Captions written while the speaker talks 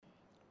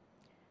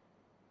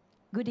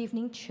Good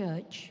evening,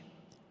 church.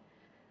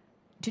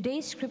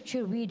 Today's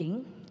scripture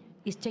reading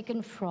is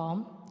taken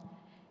from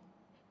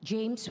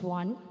James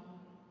 1,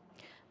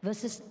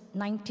 verses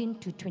 19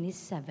 to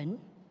 27,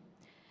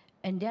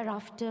 and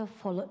thereafter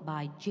followed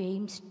by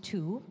James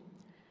 2,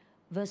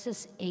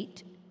 verses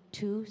 8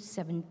 to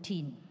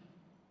 17.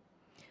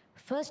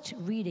 First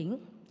reading,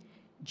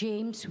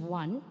 James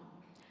 1,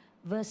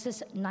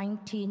 verses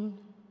 19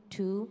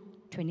 to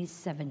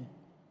 27.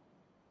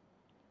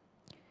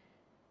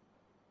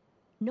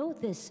 Know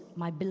this,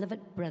 my beloved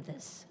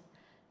brothers.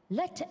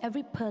 Let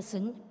every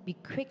person be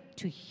quick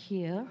to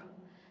hear,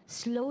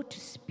 slow to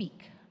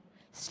speak,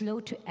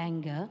 slow to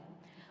anger,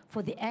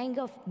 for the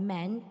anger of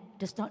man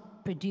does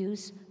not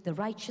produce the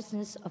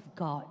righteousness of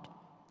God.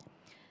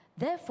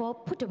 Therefore,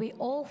 put away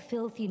all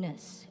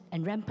filthiness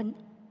and rampant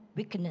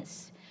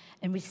wickedness,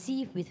 and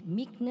receive with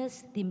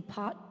meekness the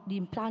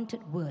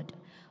implanted word,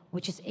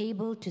 which is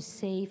able to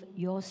save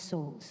your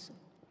souls.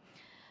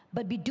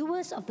 But be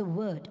doers of the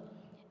word,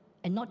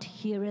 and not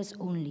hearers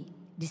only,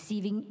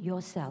 deceiving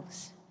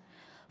yourselves.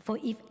 For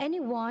if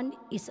anyone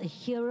is a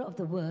hearer of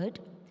the word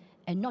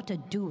and not a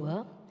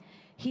doer,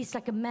 he is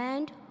like a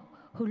man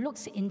who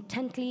looks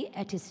intently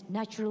at his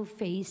natural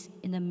face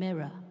in a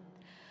mirror.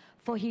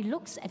 For he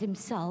looks at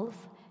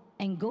himself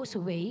and goes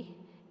away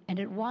and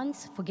at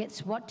once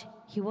forgets what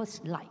he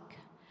was like.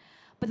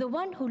 But the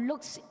one who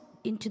looks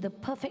into the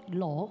perfect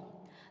law,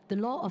 the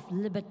law of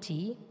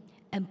liberty,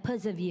 and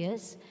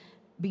perseveres,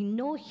 being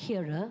no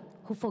hearer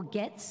who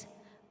forgets,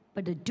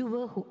 but a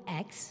doer who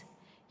acts,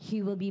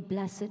 he will be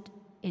blessed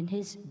in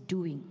his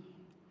doing.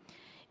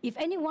 If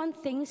anyone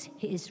thinks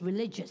he is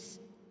religious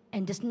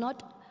and does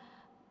not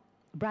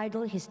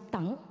bridle his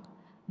tongue,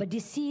 but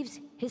deceives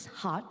his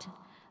heart,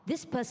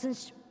 this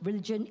person's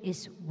religion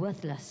is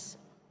worthless.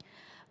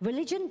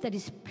 Religion that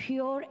is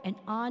pure and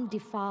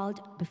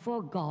undefiled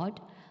before God,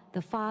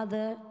 the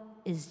Father,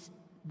 is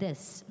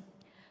this: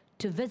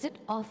 to visit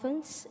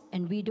orphans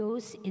and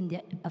widows in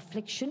their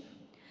affliction,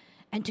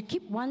 and to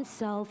keep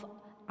oneself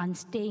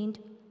unstained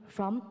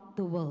from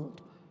the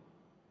world.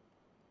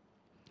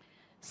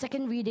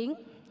 Second reading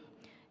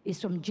is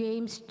from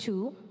James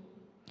 2,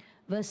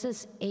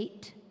 verses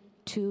 8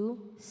 to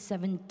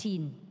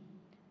 17.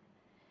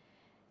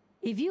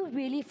 If you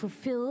really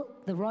fulfill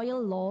the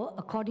royal law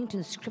according to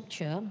the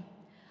scripture,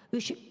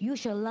 you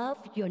shall love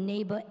your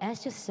neighbor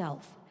as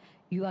yourself,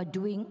 you are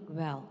doing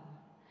well.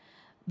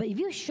 But if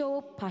you show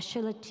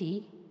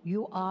partiality,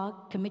 you are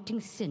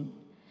committing sin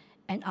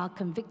and are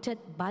convicted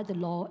by the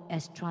law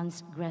as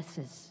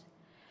transgressors.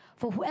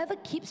 For whoever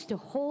keeps the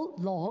whole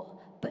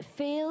law but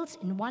fails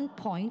in one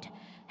point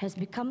has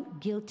become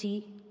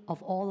guilty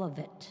of all of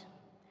it.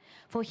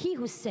 For he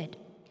who said,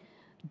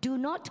 "Do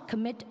not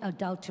commit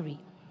adultery,"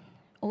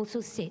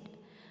 also said,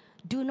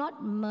 "Do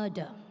not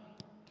murder."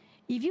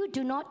 If you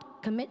do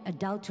not commit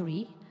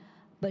adultery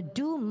but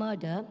do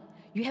murder,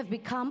 you have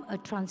become a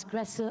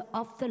transgressor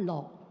of the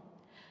law.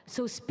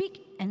 So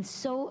speak and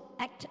so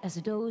act as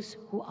those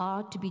who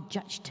are to be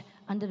judged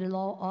under the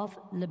law of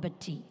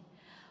liberty.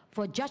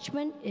 For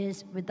judgment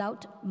is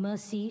without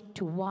mercy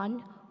to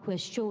one who has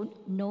shown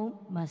no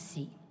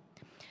mercy.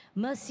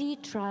 Mercy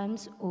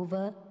triumphs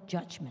over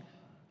judgment.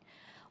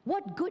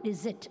 What good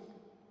is it,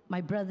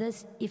 my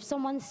brothers, if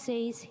someone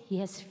says he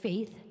has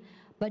faith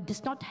but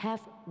does not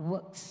have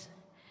works?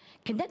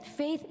 Can that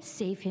faith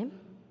save him?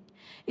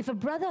 If a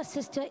brother or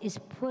sister is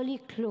poorly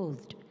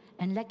clothed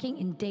and lacking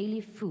in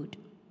daily food,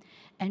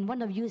 and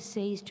one of you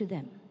says to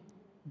them,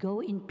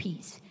 "Go in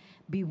peace,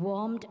 be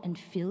warmed and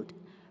filled,"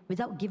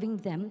 without giving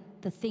them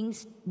the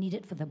things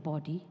needed for the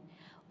body,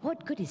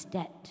 what good is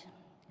that?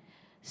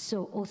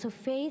 So also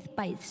faith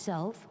by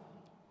itself,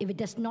 if it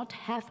does not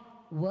have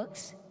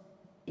works,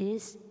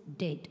 is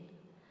dead.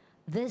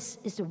 This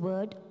is the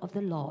word of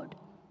the Lord.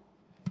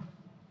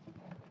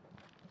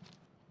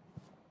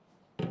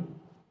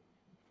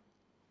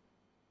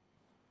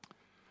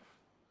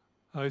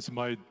 It's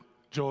my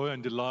joy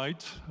and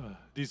delight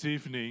this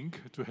evening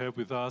to have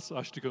with us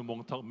Archdeacon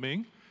Wong Tak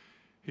Meng.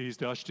 He is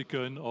the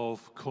Archdeacon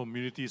of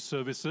Community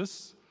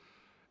Services.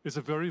 It's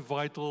a very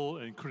vital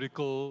and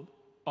critical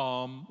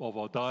arm of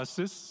our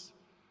diocese.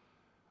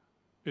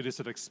 It is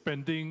an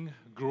expanding,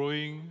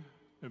 growing,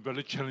 and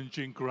very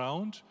challenging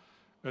ground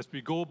as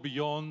we go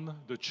beyond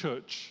the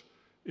church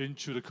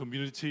into the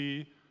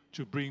community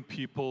to bring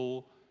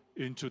people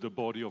into the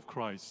body of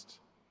Christ.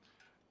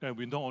 And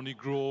we not only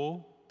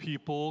grow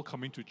people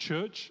coming to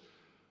church,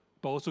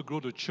 but also grow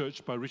the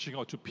church by reaching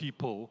out to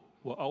people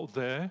who are out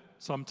there,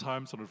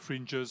 sometimes on the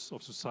fringes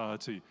of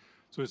society.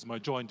 So it's my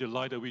joy and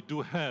delight that we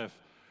do have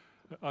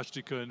an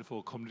Archdeacon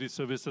for Community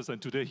Services,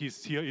 and today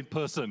he's here in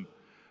person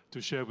to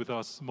share with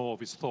us more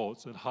of his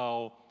thoughts on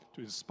how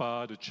to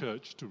inspire the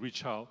church to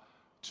reach out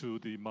to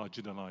the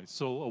marginalized.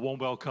 So a warm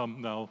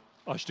welcome now,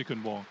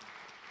 Archdeacon Wong.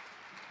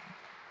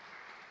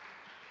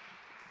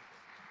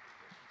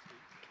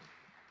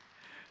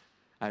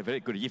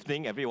 Very good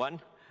evening,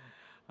 everyone.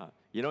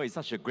 It's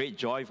such a great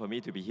joy for me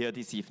to be here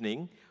this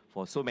evening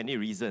for so many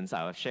reasons.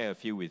 I'll share a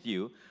few with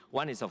you.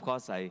 One is, of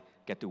course, I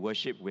get to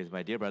worship with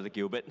my dear brother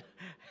Gilbert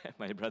and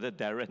my brother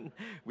Darren.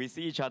 We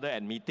see each other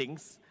at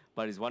meetings,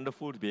 but it's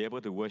wonderful to be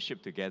able to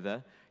worship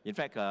together. In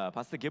fact,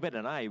 Pastor Gilbert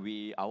and I,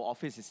 our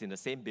office is in the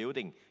same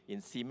building in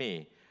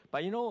Simei.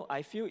 But you know,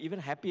 I feel even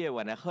happier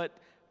when I heard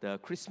the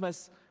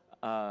Christmas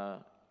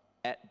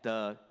at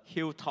the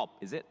hilltop.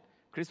 Is it?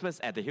 Christmas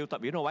at the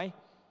hilltop. You know why?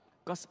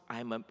 Because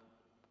I'm a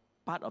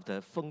part of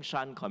the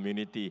Fengshan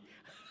community.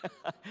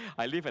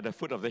 I live at the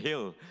foot of the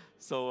hill.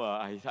 So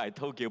I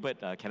told Gilbert,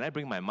 can I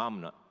bring my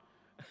mom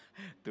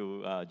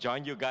to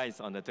join you guys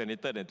on the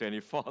 23rd and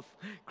 24th,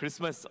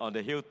 Christmas on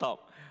the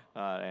hilltop.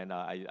 And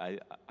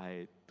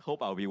I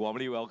hope I'll be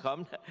warmly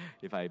welcomed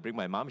if I bring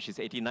my mom. She's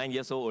 89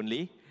 years old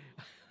only.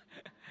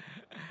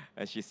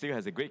 And she still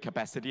has a great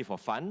capacity for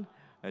fun.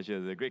 And she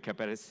has a great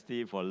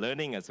capacity for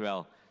learning as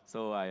well.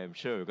 So I am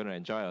sure we're going to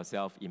enjoy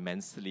ourselves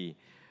immensely.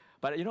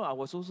 But you know, I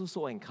was also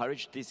so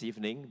encouraged this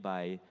evening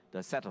by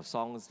the set of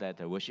songs that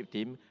the worship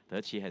team,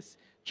 that she has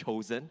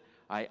chosen.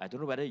 I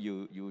don't know whether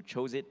you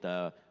chose it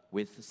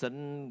with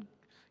certain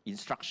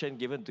instruction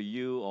given to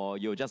you, or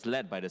you're just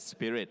led by the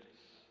Spirit.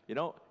 You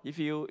know, if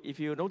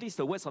you notice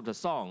the words of the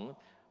song,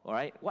 all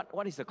right,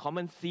 what is the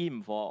common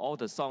theme for all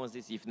the songs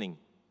this evening?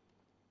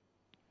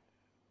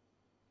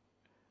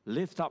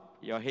 Lift up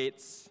your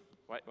heads.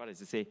 What does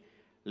it say?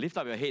 Lift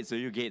up your heads, O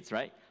you gates,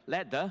 right?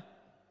 Let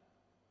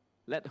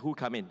who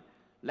come in?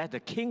 Let the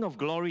King of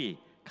glory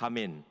come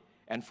in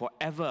and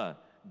forever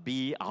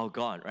be our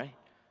God, right?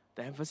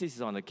 The emphasis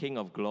is on the King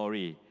of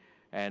glory.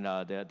 And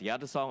the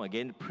other song,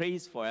 again,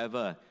 praise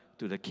forever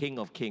to the King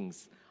of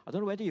kings. I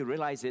don't know whether you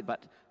realize it,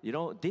 but you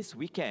know, this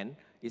weekend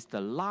is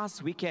the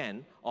last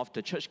weekend of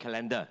the church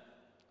calendar.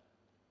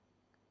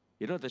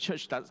 You know, the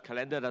church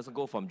calendar doesn't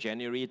go from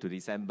January to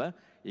December.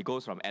 It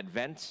goes from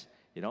Advent,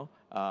 you know,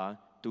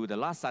 to the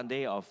last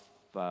Sunday of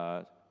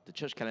the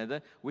church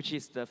calendar, which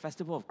is the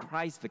festival of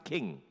Christ the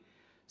King.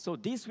 So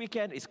this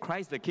weekend is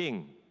Christ the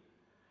King.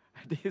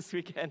 This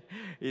weekend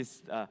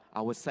is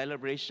our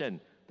celebration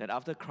that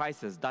after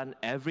Christ has done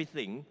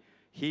everything,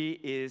 he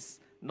is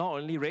not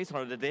only raised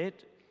from the dead,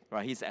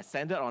 right, he's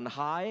ascended on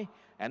high,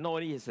 and not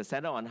only is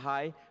ascended on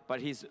high,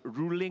 but he's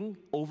ruling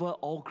over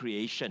all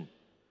creation.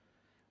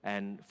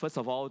 And first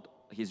of all,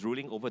 he's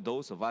ruling over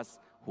those of us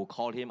who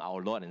call him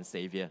our Lord and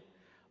Savior.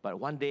 But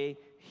one day,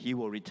 he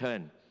will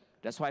return.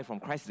 That's why from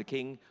Christ the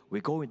King,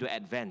 we go into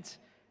Advent.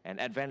 And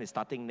Advent is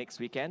starting next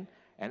weekend.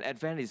 And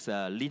Advent is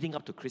leading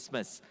up to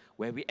Christmas,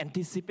 where we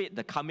anticipate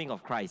the coming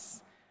of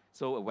Christ.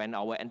 So when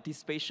our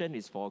anticipation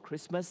is for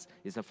Christmas,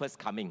 it's the first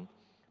coming.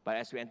 But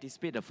as we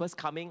anticipate the first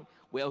coming,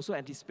 we also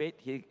anticipate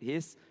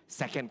his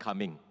second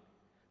coming.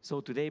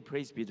 So today,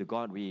 praise be to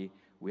God, we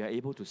are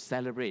able to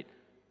celebrate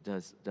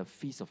the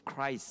feast of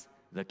Christ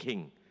the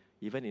King.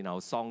 Even in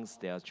our songs,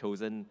 they are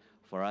chosen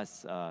for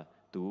us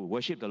to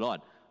worship the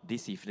Lord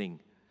this evening.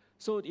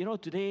 So, you know,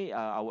 today,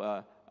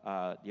 I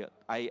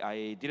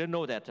didn't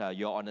know that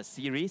you're on a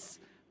series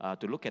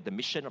to look at the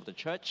mission of the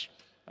church.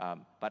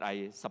 But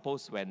I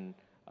suppose when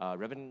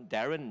Reverend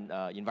Darren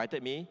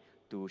invited me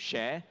to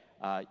share,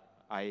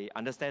 I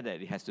understand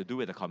that it has to do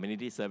with the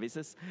community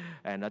services.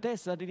 And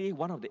that's certainly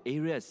one of the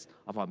areas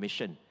of our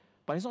mission.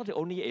 But it's not the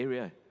only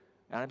area.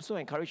 And I'm so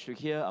encouraged to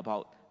hear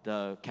about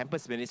the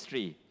campus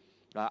ministry.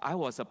 I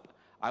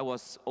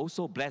was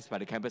also blessed by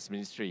the campus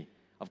ministry.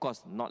 Of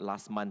course, not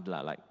last month,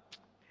 like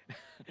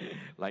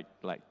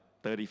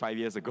 35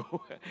 years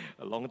ago,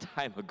 a long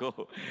time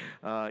ago.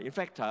 In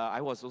fact,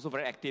 I was also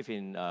very active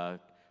in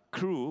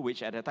Cru,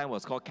 which at the time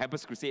was called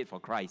Campus Crusade for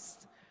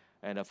Christ.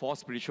 And the 4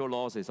 spiritual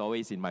laws is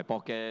always in my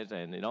pocket,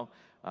 and you know.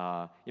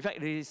 In fact,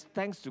 it is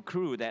thanks to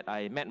Cru that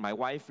I met my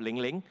wife, Ling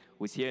Ling,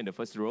 who's here in the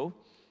first row,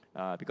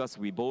 because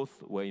we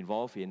both were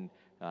involved in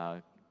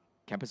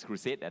Campus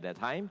Crusade at that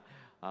time.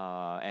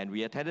 And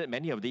we attended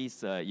many of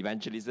these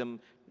evangelism,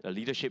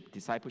 leadership,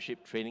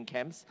 discipleship training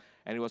camps.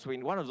 And it was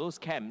in one of those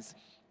camps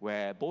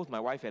where both my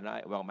wife and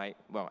I,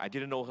 I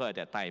didn't know her at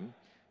that time.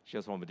 She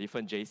was from a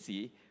different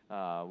JC.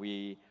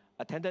 We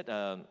attended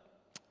an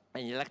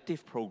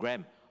elective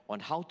program on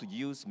how to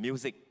use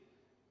music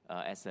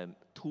as a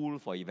tool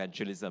for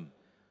evangelism.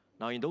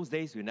 Now, in those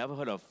days, we never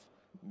heard of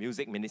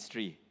music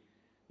ministry.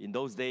 In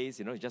those days,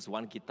 you know, just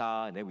one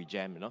guitar and then we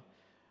jam, you know.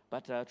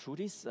 But through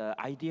this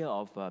idea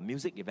of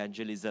music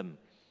evangelism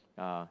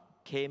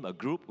came a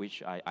group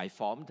which I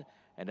formed.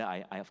 And then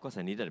I, of course,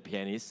 I needed a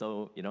pianist,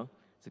 so, you know,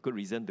 it's a good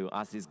reason to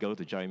ask this girl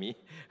to join me.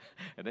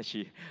 And then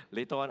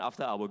later on,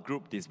 after our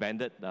group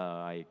disbanded,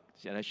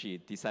 she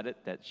decided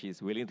that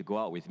she's willing to go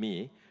out with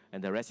me,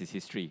 and the rest is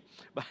history.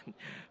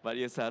 But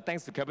it's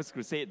thanks to Campus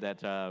Crusade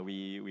that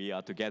we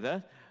are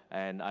together,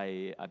 and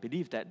I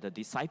believe that the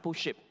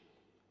discipleship,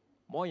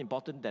 more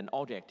important than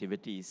all the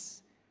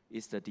activities,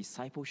 is the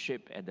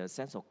discipleship and the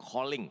sense of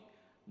calling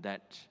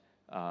that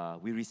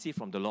we receive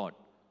from the Lord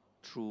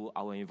through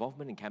our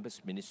involvement in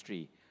campus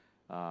ministry.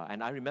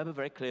 And I remember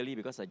very clearly,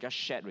 because I just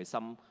shared with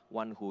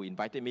someone who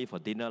invited me for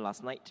dinner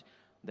last night,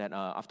 that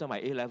after my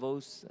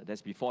A-levels,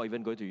 that's before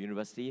even going to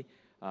university,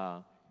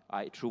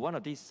 through one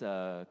of these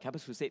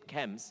Campus Crusade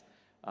camps,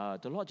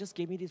 the Lord just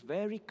gave me this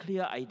very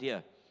clear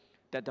idea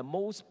that the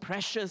most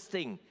precious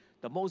thing,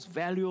 the most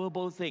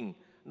valuable thing,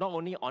 not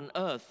only on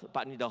earth,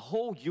 but in the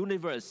whole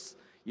universe,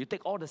 you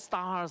take all the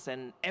stars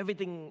and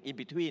everything in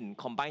between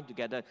combined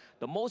together,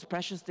 the most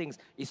precious things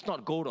is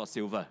not gold or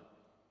silver.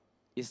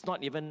 It's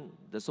not even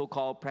the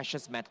so-called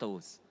precious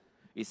metals.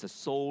 It's the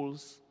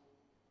souls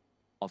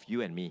of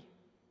you and me.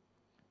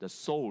 The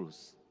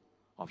souls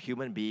of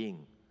human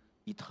being,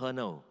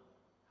 eternal,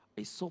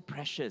 is so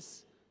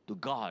precious to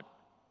God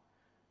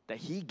that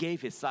He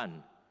gave His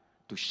Son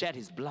to shed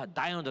His blood,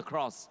 die on the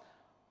cross,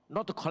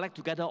 not to collect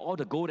together all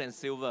the gold and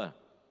silver,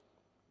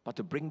 but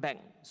to bring back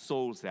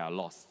souls that are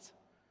lost,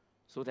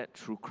 so that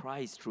through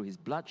Christ, through His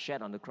blood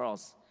shed on the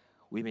cross,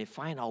 we may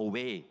find our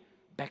way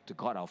back to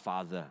God our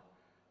Father.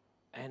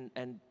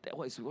 And that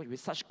was with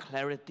such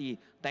clarity,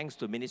 thanks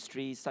to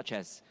ministries such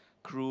as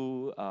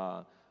Cru,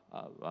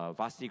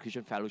 Varsity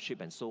Christian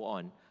Fellowship, and so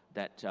on,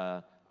 that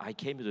I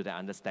came to that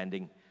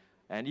understanding.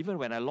 And even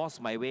when I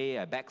lost my way,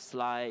 I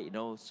backslide,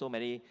 so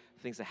many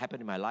things that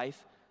happened in my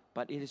life.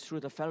 But it is through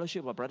the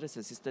fellowship of brothers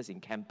and sisters in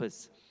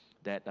campus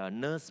that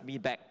nursed me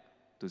back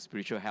to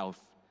spiritual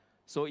health.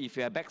 So if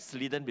you have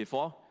backslidden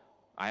before,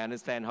 I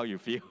understand how you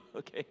feel,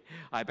 okay?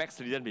 I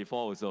backslidden before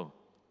also,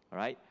 all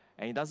right?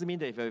 And it doesn't mean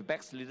that if you're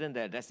backslidden,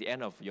 that's the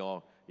end of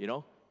your,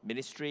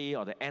 ministry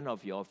or the end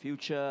of your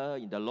future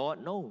in the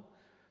Lord. No.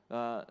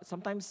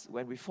 Sometimes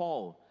when we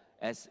fall,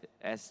 as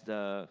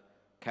the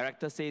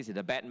character says in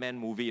the Batman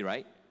movie,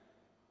 right?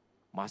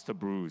 Master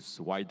Bruce,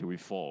 why do we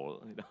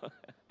fall?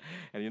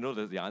 And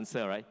the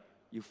answer, right?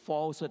 You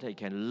fall so that you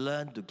can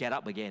learn to get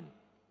up again.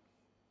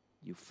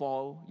 You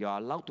fall, you are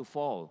allowed to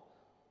fall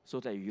so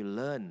that you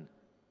learn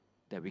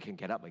that we can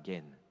get up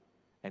again.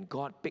 And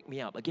God picked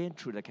me up again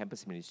through the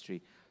campus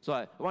ministry. So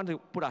I want to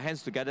put our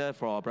hands together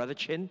for our brother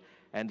Chin,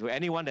 and to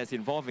anyone that's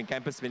involved in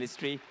campus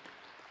ministry.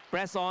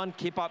 Press on,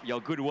 keep up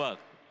your good work.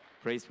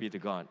 Praise be to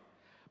God.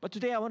 But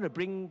today I want to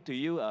bring to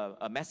you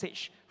a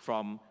message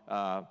from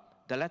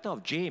the letter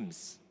of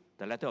James.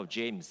 The letter of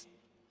James.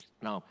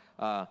 Now,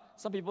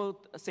 some people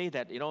say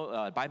that,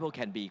 Bible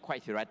can be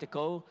quite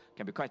theoretical,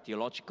 can be quite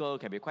theological,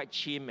 can be quite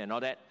chim and all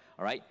that,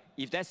 all right?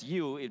 If that's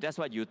you, if that's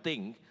what you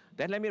think,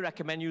 then let me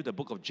recommend you the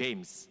book of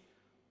James.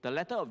 The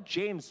letter of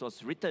James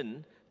was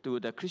written to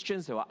the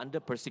Christians who are under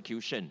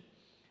persecution.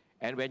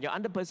 And when you're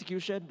under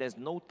persecution, there's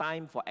no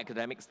time for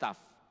academic stuff.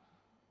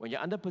 When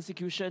you're under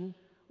persecution,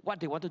 what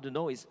they wanted to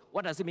know is,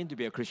 what does it mean to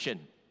be a Christian?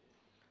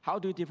 How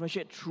do you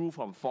differentiate true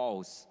from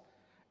false?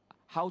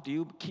 How do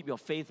you keep your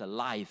faith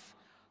alive?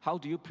 How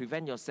do you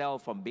prevent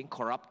yourself from being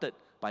corrupted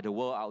by the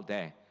world out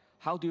there?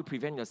 How do you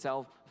prevent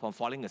yourself from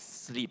falling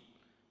asleep?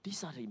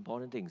 These are the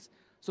important things.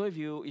 So if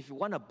you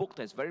want a book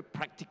that's very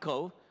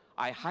practical,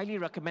 I highly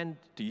recommend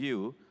to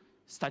you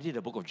study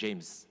the book of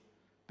James,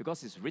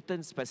 because it's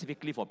written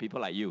specifically for people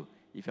like you,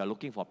 if you're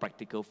looking for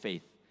practical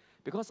faith.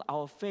 Because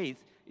our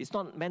faith is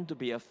not meant to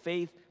be a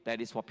faith that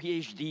is for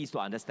PhDs to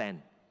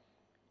understand.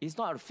 It's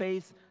not a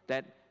faith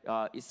that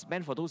is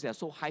meant for those that are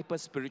so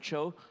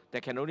hyper-spiritual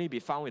that can only be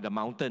found in the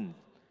mountain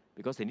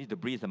because they need to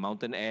breathe the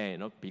mountain air,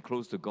 be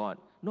close to God.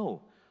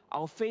 No,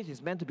 our faith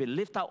is meant to be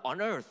lived out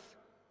on earth,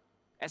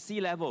 at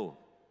sea level,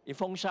 in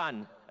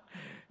Fengshan,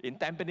 in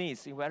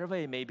Tampines, in wherever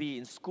it may be,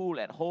 in school,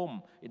 at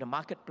home, in the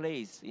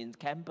marketplace, in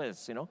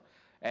campus,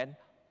 And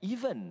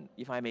even,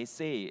 if I may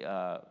say,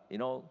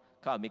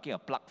 kind of making a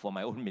plug for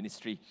my own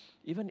ministry,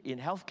 even in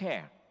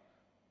healthcare,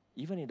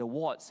 even in the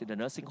wards, in the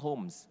nursing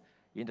homes,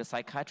 in the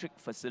psychiatric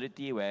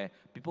facility where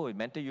people with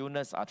mental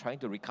illness are trying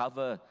to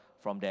recover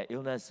from their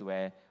illness,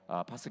 where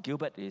Pastor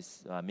Gilbert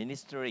is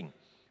ministering.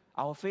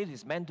 Our faith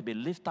is meant to be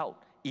lived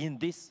out in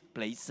these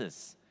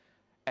places.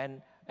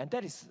 And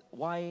that is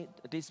why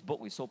this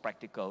book is so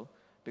practical,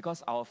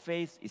 because our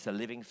faith is a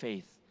living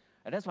faith.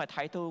 And that's my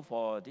title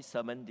for this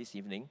sermon this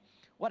evening.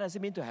 What does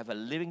it mean to have a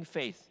living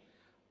faith?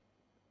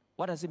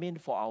 What does it mean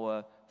for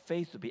our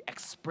faith to be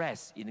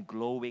expressed in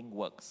glowing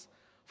works?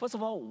 First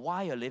of all,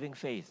 why a living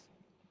faith?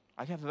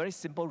 I have a very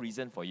simple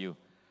reason for you.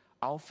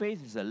 Our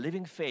faith is a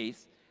living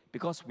faith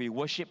because we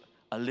worship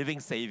a living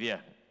Savior.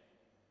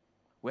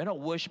 We're not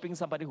worshiping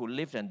somebody who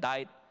lived and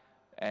died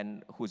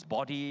and whose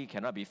body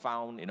cannot be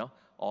found,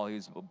 or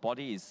his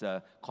body is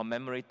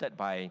commemorated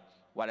by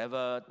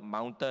whatever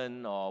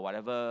mountain or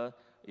whatever,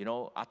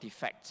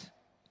 artifact.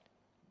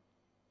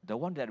 The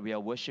one that we are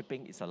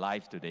worshiping is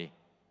alive today.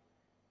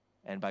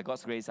 And by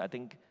God's grace, I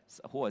think,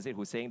 who was it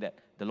who's saying that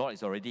the Lord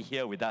is already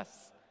here with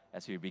us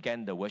as we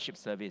began the worship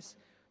service?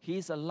 He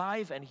is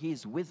alive and He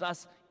is with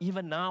us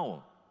even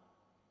now,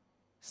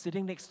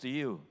 sitting next to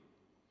you.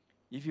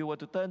 If you were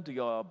to turn to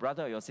your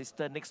brother or your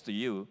sister next to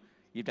you,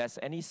 if there's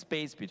any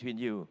space between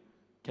you,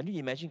 can you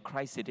imagine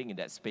Christ sitting in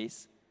that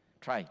space?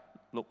 Try,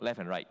 look left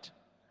and right.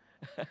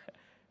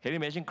 Can you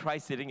imagine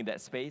Christ sitting in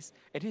that space?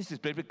 It is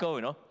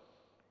biblical,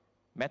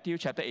 Matthew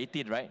chapter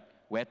 18, right?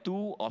 Where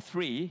two or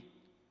three,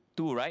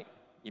 right?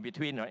 In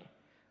between, right?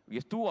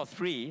 If two or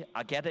three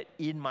are gathered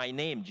in my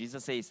name,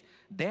 Jesus says,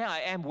 there I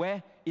am,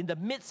 where? In the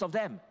midst of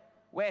them.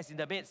 Where is in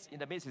the midst? In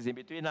the midst is in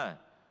between.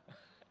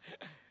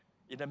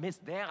 In the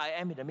midst, there I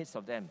am in the midst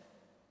of them.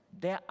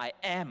 There I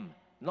am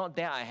Not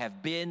there I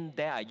have been,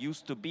 there I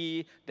used to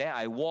be, there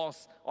I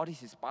was. All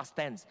this is past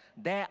tense.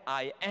 There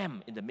I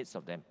am in the midst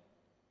of them.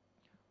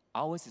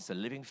 Ours is a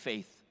living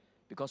faith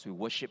because we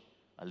worship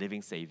a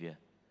living Savior.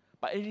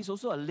 But it is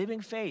also a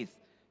living faith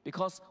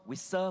because we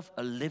serve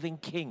a living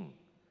King.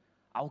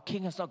 Our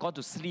King has not gone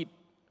to sleep.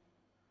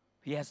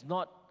 He has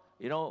not,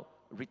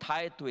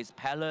 retired to his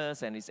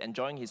palace and is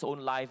enjoying his own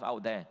life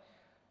out there.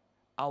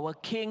 Our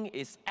King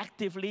is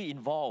actively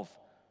involved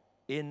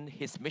in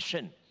his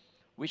mission,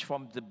 which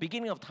from the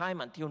beginning of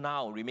time until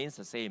now remains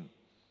the same,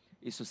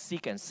 is to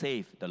seek and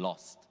save the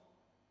lost.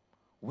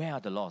 Where are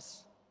the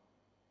lost?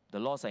 The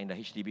lost are in the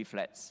HDB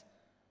flats.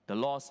 The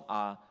lost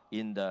are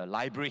in the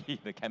library,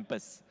 the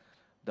campus.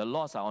 The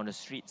lost are on the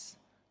streets.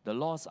 The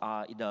lost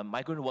are in the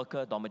migrant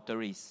worker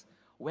dormitories.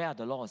 Where are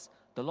the lost?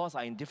 The lost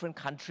are in different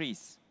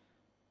countries.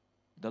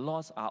 The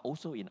lost are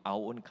also in our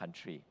own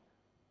country.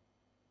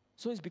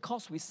 So it's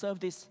because we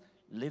serve this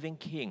living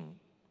King,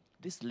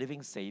 this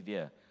living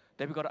Savior,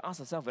 that we've got to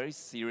ask ourselves very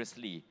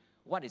seriously,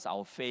 what is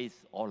our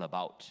faith all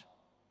about?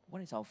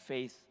 What is our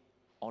faith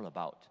all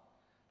about?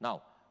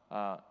 Now,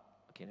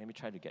 okay, let me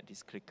try to get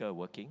this clicker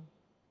working.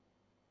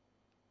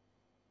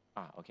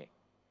 Okay,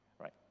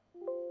 right.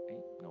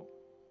 No.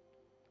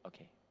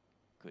 Okay,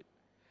 good.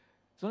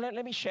 So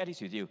let me share this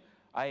with you.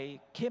 I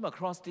came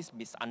across this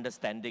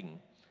misunderstanding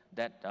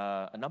that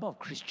a number of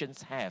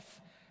Christians have.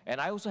 And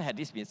I also had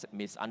this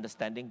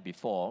misunderstanding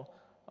before,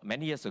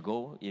 many years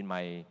ago in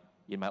my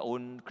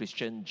own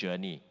Christian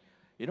journey.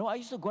 I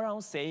used to go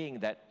around saying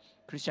that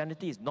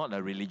Christianity is not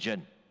a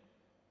religion.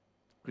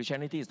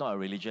 Christianity is not a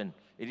religion.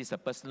 It is a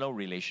personal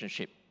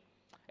relationship.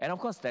 And of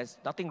course, there's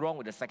nothing wrong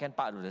with the second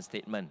part of the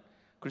statement.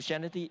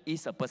 Christianity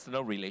is a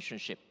personal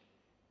relationship.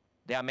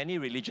 There are many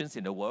religions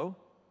in the world.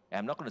 And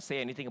I'm not going to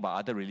say anything about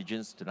other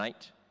religions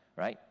tonight,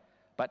 right?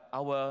 But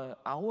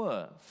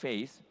our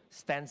faith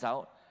stands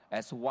out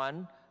as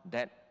one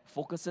that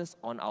focuses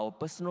on our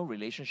personal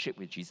relationship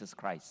with Jesus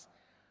Christ,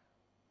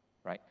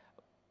 right?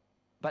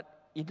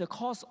 But in the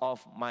course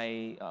of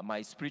my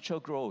spiritual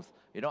growth,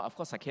 of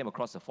course, I came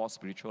across the 4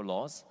 spiritual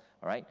laws,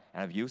 all right?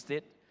 And I've used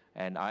it.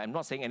 And I'm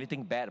not saying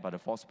anything bad about the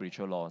 4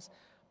 spiritual laws.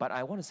 But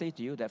I want to say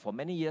to you that for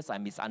many years, I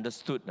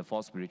misunderstood the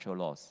 4 spiritual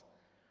laws.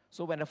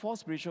 So when the 4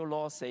 spiritual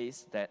laws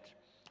says that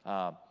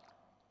a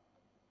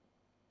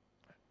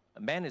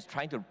man is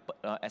trying to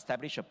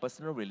establish a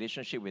personal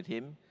relationship with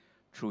him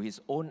through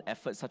his own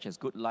efforts, such as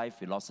good life,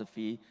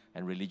 philosophy,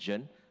 and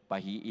religion,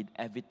 but he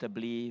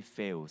inevitably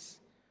fails.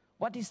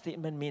 What this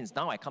statement means,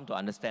 now I come to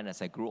understand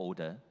as I grew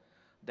older,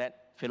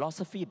 that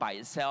philosophy by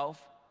itself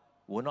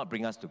will not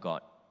bring us to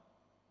God.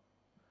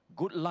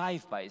 Good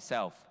life by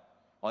itself,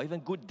 or even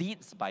good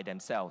deeds by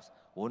themselves,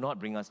 will not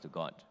bring us to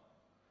God.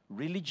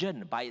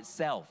 Religion by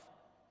itself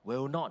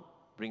will not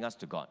bring us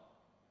to God.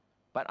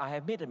 But I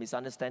have made a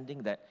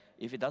misunderstanding that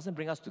if it doesn't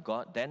bring us to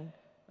God, then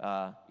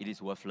it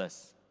is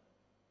worthless.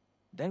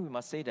 Then we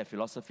must say that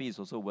philosophy is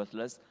also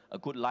worthless, a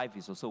good life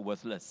is also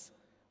worthless,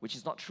 which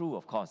is not true,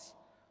 of course.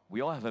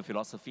 We all have a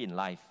philosophy in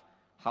life,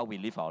 how we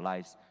live our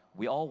lives.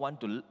 We all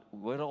want to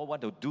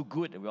do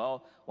good, and we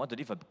all want to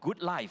live a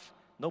good life.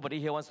 Nobody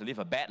here wants to live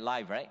a bad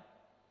life, right?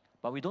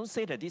 But we don't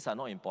say that these are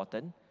not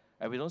important,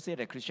 and we don't say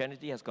that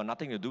Christianity has got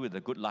nothing to do with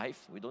a good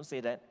life. We don't say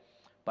that.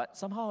 But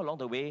somehow along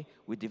the way,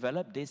 we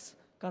develop this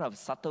kind of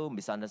subtle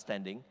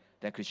misunderstanding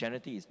that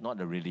Christianity is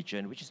not a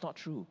religion, which is not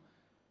true.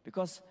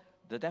 Because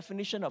the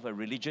definition of a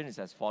religion is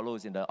as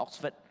follows in the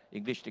Oxford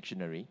English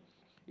Dictionary.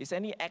 It's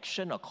any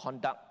action or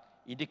conduct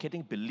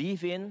indicating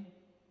belief in,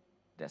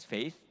 that's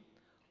faith,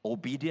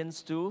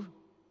 obedience to,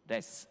 there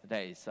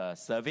is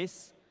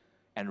service,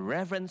 and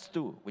reverence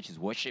to, which is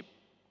worship,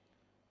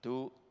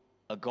 to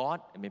a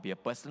God, maybe a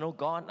personal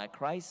God like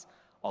Christ,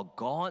 or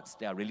gods,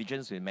 there are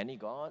religions with many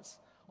gods,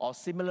 or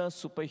similar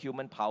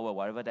superhuman power,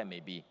 whatever that may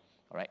be,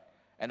 all right?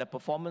 And the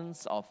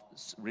performance of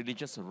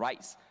religious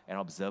rites and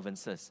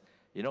observances.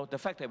 The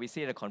fact that we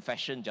say the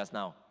confession just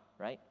now,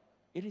 right?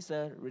 It is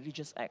a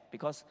religious act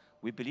because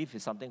we believe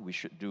it's something we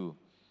should do.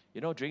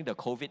 During the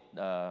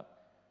COVID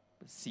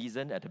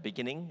season at the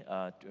beginning,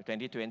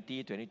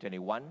 2020,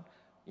 2021,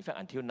 in fact,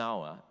 until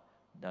now,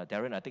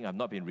 Darren, I think I've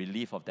not been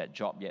relieved of that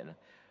job yet.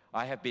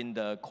 I have been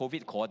the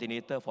COVID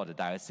coordinator for the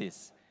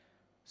diocese.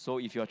 So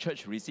if your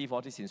church receive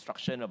all this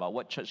instruction about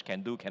what church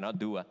can do, cannot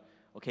do,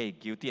 okay,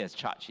 guilty as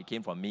charged. It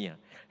came from me.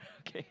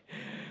 Okay,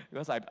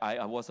 because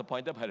I was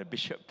appointed by the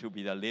bishop to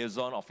be the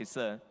liaison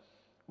officer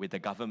with the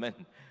government,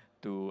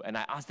 and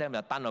I asked them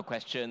a ton of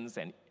questions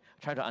and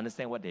try to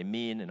understand what they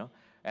mean,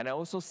 And I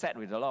also sat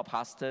with a lot of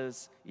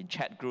pastors in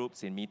chat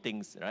groups, in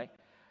meetings, right?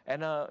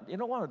 And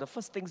one of the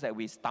first things that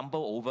we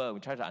stumble over, we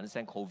try to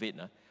understand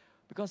COVID,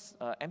 because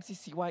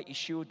MCCY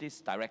issued this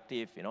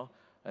directive,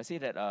 I say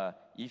that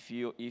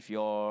if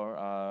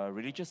your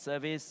religious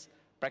service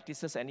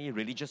practices any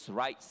religious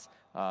rites,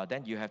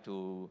 then you have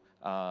to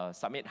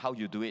submit how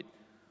you do it.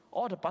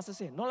 All the pastors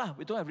say, no lah,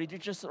 we don't have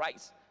religious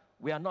rites.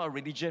 We are not a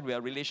religion, we are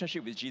a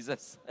relationship with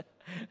Jesus.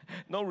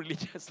 No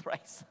religious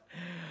rites.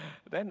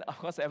 Then, of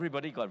course,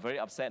 everybody got very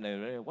upset.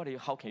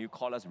 How can you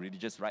call us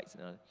religious rites?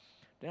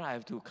 Then I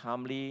have to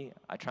calmly,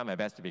 I try my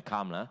best to be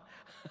calm,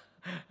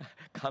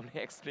 calmly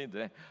explain to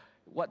them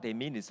what they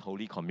mean is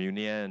Holy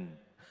Communion,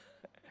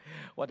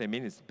 what they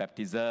mean is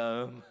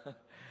baptism,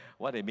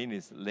 what they mean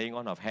is laying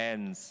on of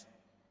hands,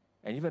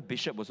 and even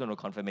bishop also know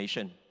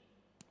confirmation,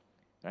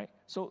 right?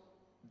 So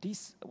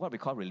these, what we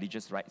call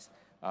religious rites,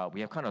 we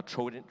have kind of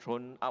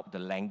thrown out the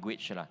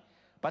language,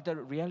 but the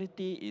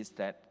reality is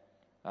that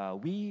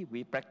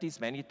we practice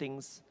many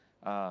things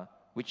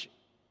which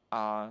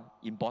are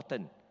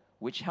important,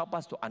 which help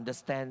us to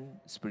understand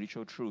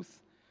spiritual truth.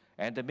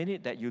 And the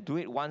minute that you do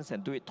it once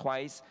and do it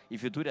twice,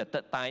 if you do it a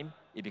third time,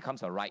 it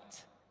becomes a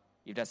rite.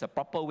 If there's a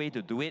proper way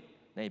to do it,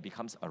 then it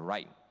becomes a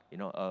rite,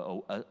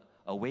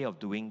 a way of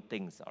doing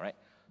things, all right?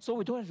 So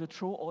we don't have to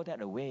throw all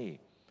that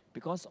away,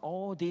 because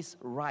all these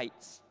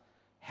rites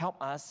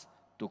help us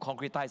to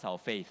concretize our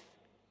faith.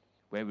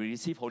 When we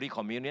receive Holy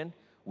Communion,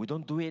 we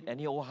don't do it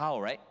any old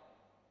how, right?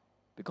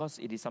 Because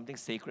it is something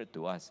sacred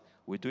to us.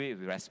 We do it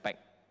with respect.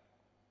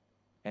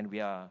 And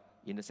we are,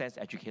 in a sense,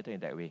 educated in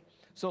that way.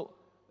 So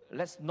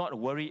let's not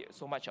worry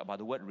so much about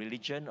the word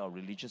religion or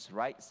religious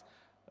rites,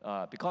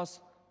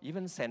 because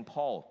even St.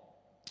 Paul,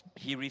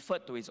 he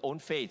referred to his own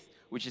faith,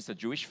 which is the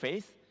Jewish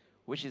faith,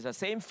 which is the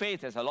same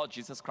faith as the Lord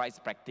Jesus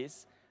Christ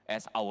practiced,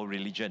 as our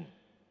religion.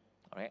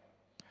 All right?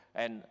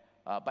 And,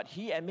 but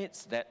he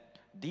admits that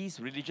these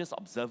religious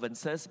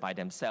observances by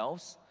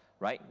themselves,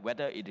 right,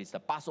 whether it is the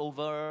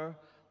Passover,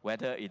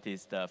 whether it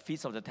is the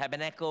Feast of the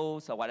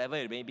Tabernacles, or whatever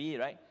it may be,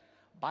 right,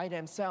 by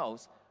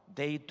themselves,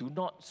 they do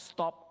not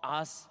stop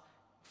us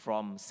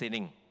from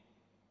sinning.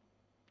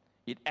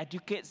 It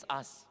educates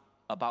us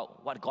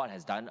about what God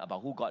has done,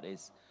 about who God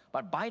is.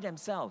 But by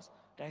themselves,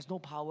 there is no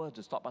power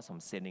to stop us from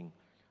sinning.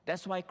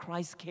 That's why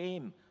Christ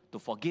came to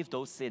forgive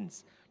those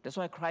sins. That's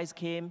why Christ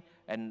came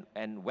and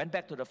went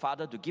back to the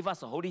Father to give us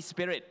the Holy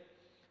Spirit.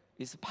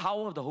 It's the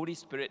power of the Holy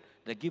Spirit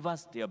that gives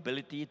us the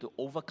ability to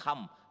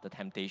overcome the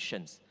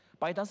temptations.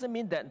 But it doesn't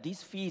mean that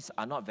these feasts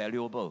are not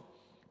valuable,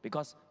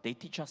 because they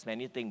teach us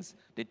many things.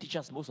 They teach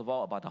us most of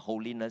all about the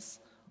holiness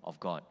of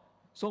God.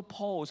 So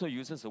Paul also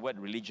uses the word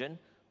religion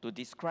to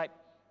describe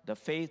the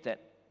faith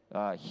that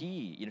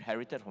he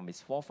inherited from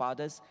his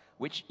forefathers,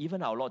 which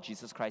even our Lord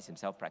Jesus Christ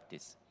himself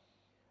practiced.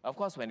 Of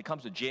course, when it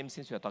comes to James,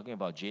 since we are talking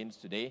about James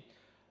today,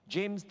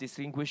 James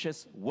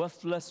distinguishes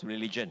worthless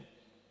religion.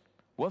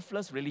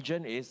 Worthless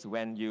religion is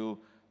when you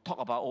talk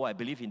about, oh, I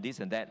believe in this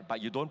and that,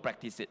 but you don't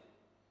practice it.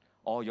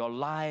 Or your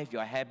life,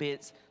 your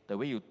habits, the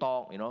way you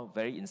talk,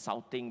 very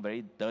insulting,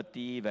 very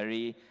dirty,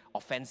 very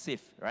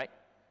offensive, right?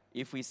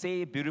 If we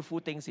say beautiful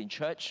things in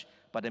church,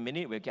 but the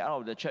minute we get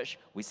out of the church,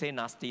 we say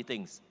nasty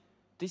things.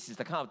 This is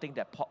the kind of thing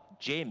that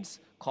James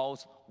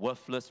calls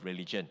worthless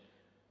religion.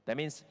 That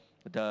means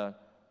the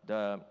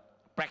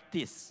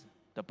practice,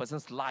 the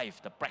person's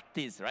life, the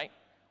practice, right?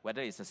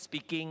 Whether it's a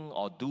speaking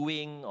or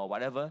doing or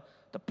whatever,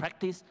 the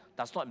practice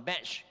does not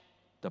match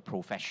the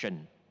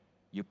profession.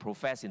 You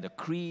profess in the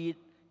creed,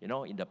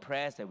 in the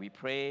prayers that we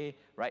pray,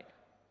 right?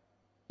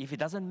 If it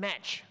doesn't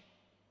match,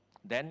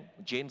 then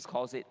James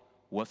calls it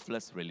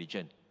worthless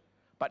religion.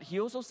 But he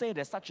also said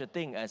there's such a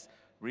thing as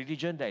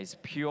religion that is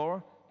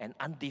pure and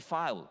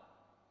undefiled.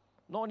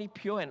 Not only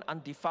pure and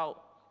undefiled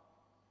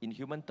in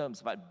human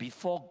terms, but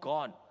before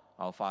God,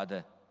 our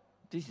Father.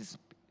 This is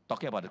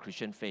talking about the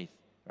Christian faith,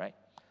 right?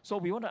 So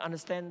we want to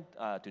understand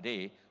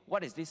today,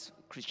 what is this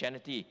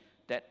Christianity,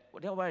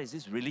 what is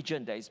this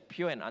religion that is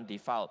pure and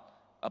undefiled,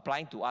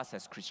 applying to us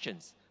as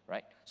Christians,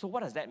 right? So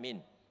what does that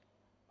mean?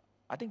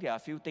 I think there are a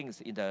few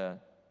things in the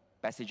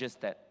passages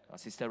that our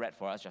sister read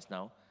for us just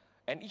now,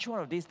 and each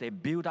one of these, they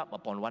build up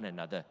upon one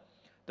another.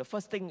 The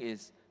first thing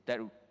is that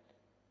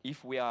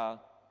if we are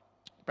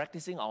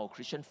practicing our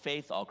Christian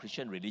faith, our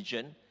Christian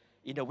religion,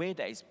 in a way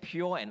that is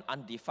pure and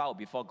undefiled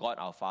before God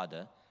our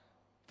Father,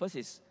 first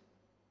is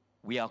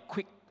we are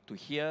quick to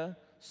hear,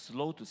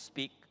 slow to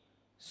speak,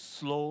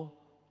 slow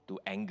to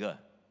anger.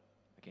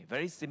 Okay,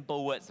 very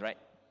simple words, right?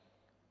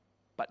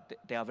 But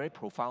they are very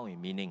profound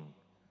in meaning.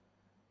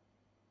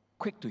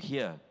 Quick to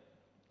hear.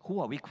 Who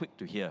are we quick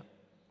to hear?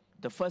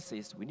 The first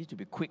is we need to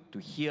be quick to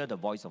hear the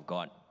voice of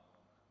God.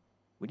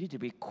 We need to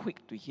be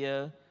quick to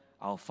hear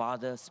our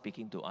Father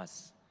speaking to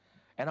us.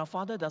 And our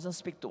Father doesn't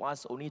speak to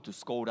us only to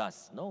scold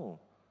us. No,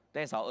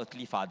 that's our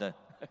earthly Father.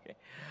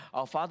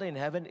 Our Father in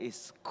heaven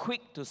is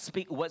quick to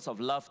speak words of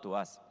love to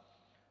us.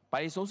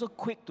 But He's also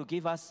quick to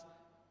give us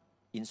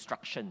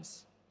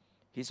instructions.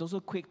 He's also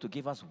quick to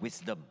give us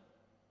wisdom.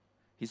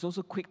 He's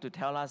also quick to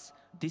tell us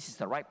this is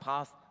the right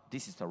path,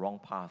 this is the wrong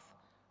path.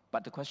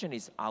 But the question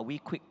is, are we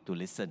quick to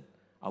listen?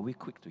 Are we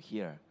quick to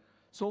hear?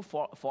 So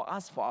for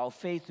us, for our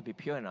faith to be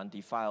pure and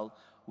undefiled,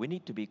 we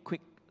need to be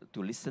quick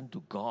to listen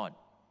to God,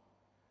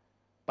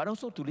 but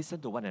also to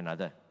listen to one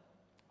another.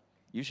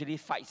 Usually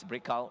fights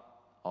break out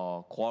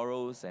or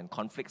quarrels and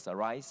conflicts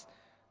arise,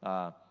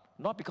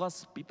 not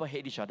because people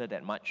hate each other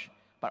that much,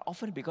 but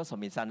often because of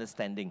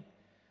misunderstanding.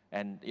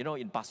 And,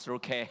 in pastoral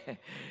care,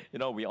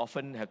 we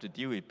often have to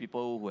deal with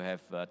people who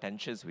have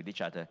tensions with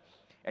each other.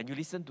 And you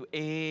listen to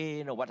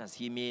A, what does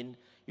he mean?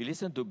 You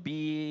listen to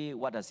B,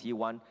 what does he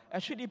want?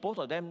 Actually, both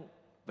of them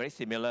very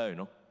similar, you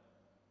know.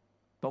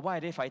 But why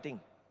are they fighting?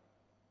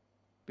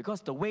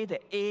 Because the way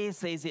that A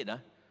says it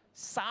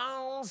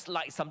sounds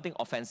like something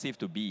offensive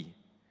to B.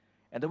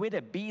 And the way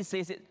that B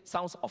says it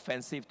sounds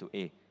offensive to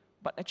A.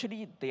 But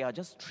actually, they are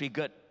just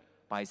triggered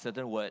by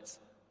certain words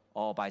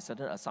or by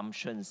certain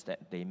assumptions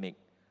that they make.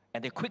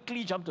 And they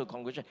quickly jump to a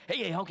conclusion,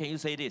 hey, how can you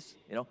say this?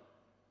 You know?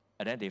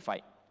 And then they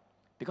fight.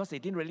 Because they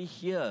didn't really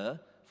hear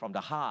from the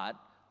heart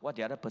what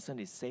the other person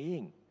is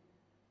saying.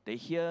 They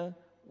hear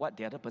what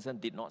the other person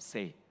did not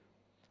say.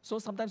 So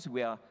sometimes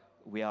we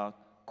are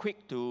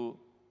quick to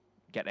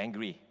get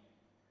angry,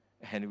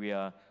 and we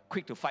are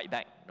quick to fight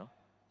back. You know?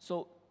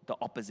 So the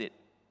opposite.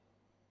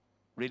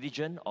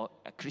 Religion or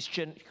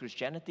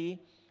Christianity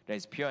that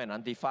is pure and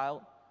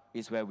undefiled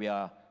is where we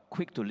are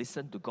quick to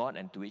listen to God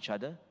and to each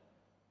other,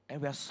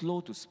 and we are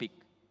slow to speak.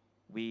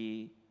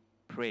 We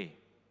pray,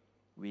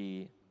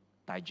 we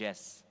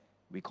digest,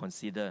 we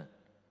consider,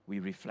 we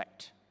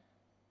reflect.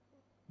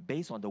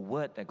 Based on the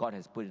word that God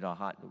has put in our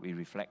heart, we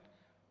reflect.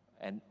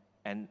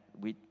 And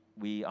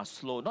we are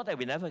slow. Not that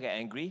we never get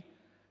angry.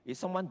 If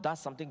someone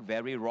does something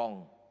very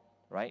wrong,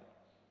 right?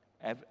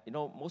 You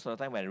know, most of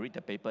the time when I read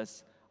the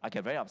papers, I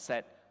get very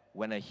upset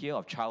when I hear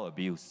of child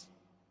abuse.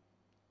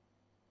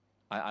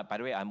 By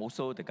the way, I'm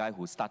also the guy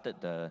who started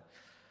the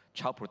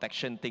child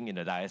protection thing in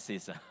the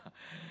diocese.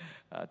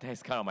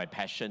 That's kind of my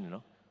passion, you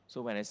know.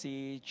 So when I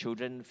see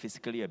children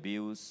physically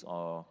abused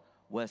or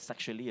were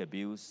sexually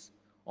abused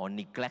or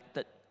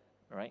neglected,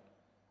 right,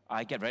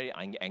 I get very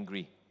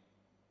angry.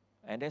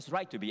 And that's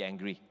right to be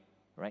angry,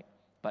 right?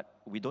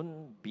 But we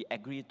don't be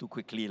angry too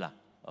quickly,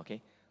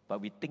 okay? But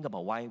we think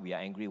about why we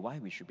are angry, why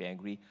we should be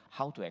angry,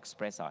 how to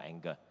express our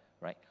anger,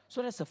 right?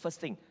 So that's the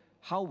first thing,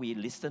 how we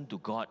listen to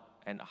God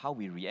and how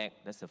we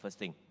react. That's the first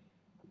thing.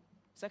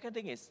 Second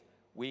thing is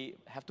we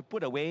have to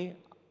put away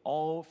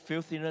all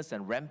filthiness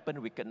and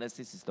rampant wickedness.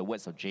 This is the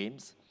words of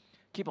James.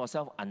 Keep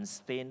ourselves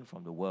unstained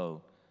from the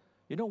world.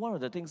 You know, one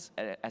of the things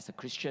as a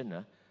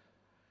Christian,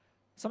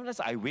 sometimes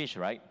I wish,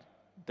 right,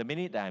 the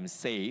minute that I'm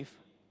saved,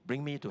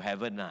 bring me to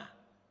heaven.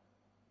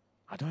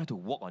 I don't have to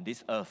walk on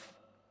this earth.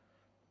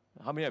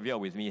 How many of you are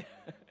with me?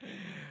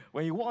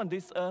 When you walk on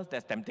this earth,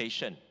 there's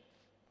temptation.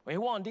 When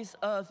you walk on this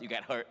earth, you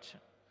get hurt.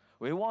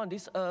 When you walk on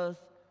this earth,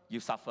 you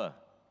suffer.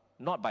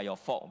 Not by your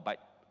fault, but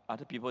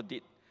other people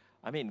did.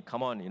 I mean,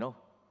 come on, you know.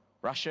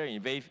 Russia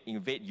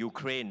invade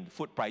Ukraine,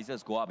 food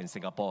prices go up in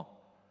Singapore.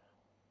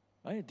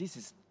 Right? This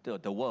is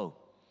the world.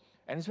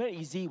 And it's very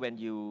easy when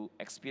you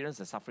experience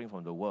the suffering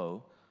from the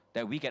world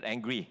that we get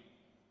angry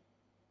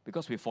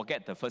because we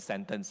forget the first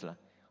sentence.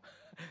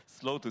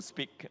 Slow to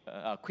speak,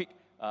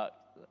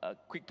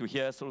 quick to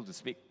hear, slow to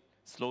speak,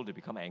 slow to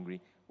become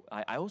angry.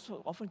 I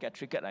also often get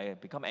triggered. I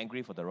become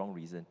angry for the wrong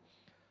reason.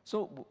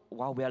 So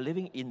while we are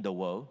living in the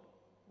world,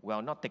 we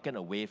are not taken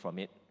away from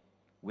it.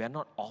 We are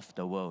not of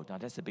the world. Now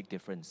that's a big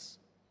difference.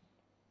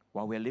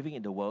 While we are living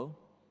in the world,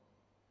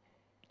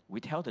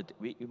 we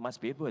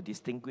must be able to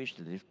distinguish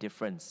the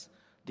difference.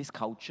 This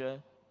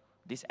culture,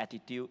 this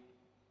attitude,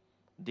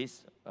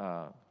 this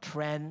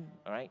trend,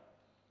 all right?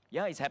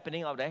 Yeah, it's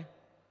happening out there.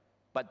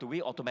 But do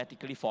we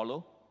automatically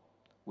follow?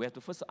 We have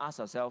to first ask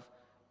ourselves,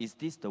 is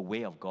this the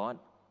way of God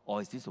or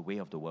is this the way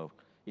of the world?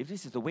 If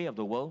this is the way of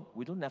the world,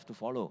 we don't have to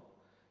follow.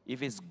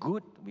 If it's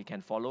good, we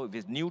can follow. If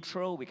it's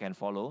neutral, we can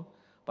follow.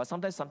 But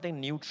sometimes something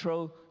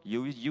neutral,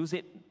 you use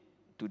it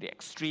to the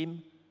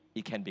extreme,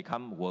 it can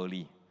become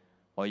worldly.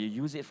 Or you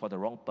use it for the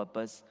wrong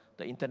purpose.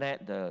 The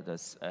internet, the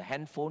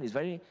handphone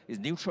is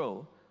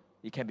neutral.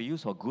 It can be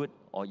used for good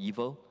or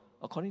evil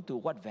according to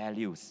what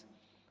values.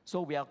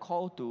 So we are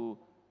called to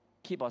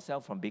keep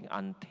ourselves from being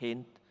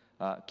untainted,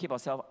 keep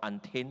ourselves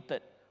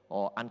untainted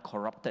or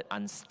uncorrupted,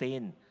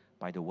 unstained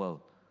by the world,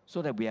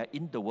 so that we are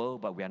in the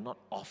world but we are not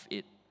of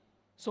it.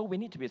 So we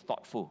need to be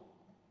thoughtful.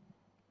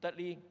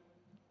 Thirdly,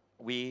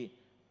 we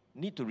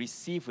need to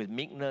receive with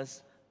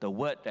meekness the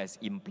word that's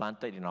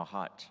implanted in our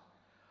heart.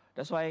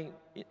 That's why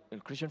in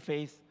Christian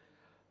faith,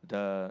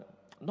 not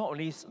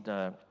only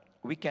the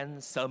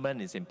weekend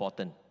sermon is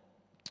important,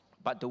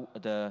 but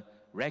the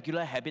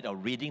regular habit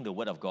of reading the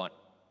Word of God.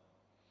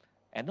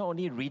 And not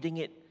only reading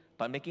it,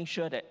 but making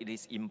sure that it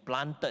is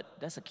implanted.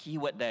 That's a key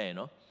word there, you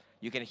know.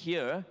 You can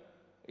hear,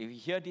 if you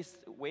hear this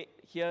way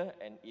here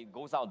and it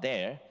goes out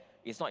there,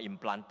 it's not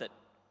implanted.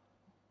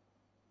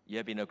 You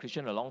have been a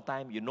Christian a long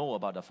time, you know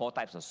about the 4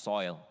 types of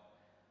soil.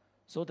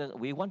 So that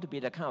we want to be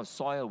the kind of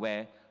soil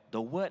where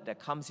the word that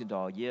comes into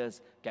our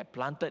ears get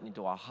planted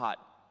into our heart,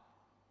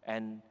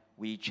 and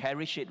we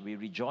cherish it, we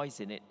rejoice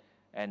in it,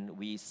 and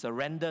we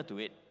surrender to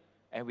it,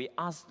 and we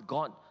ask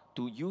God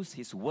to use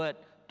His word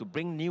to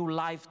bring new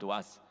life to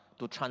us,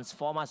 to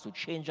transform us, to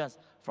change us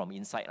from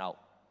inside out.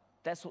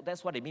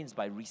 That's what it means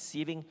by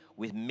receiving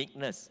with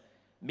meekness.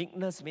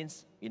 Meekness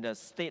means in a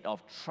state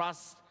of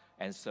trust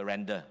and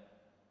surrender,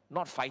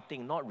 not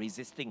fighting, not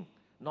resisting,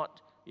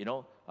 not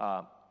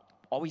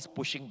always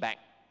pushing back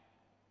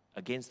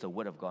against the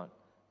word of God.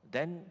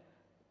 Then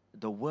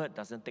the word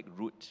doesn't take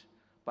root.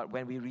 But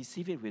when we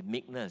receive it with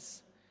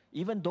meekness,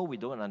 even though we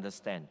don't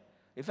understand.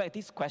 In fact,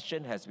 this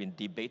question has been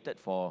debated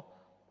for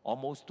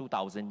almost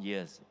 2,000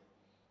 years.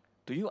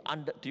 Do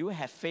you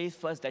have faith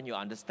first, then you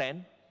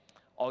understand?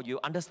 Or you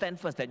understand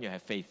first, then you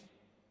have faith?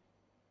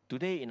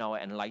 Today, in our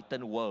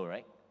enlightened world,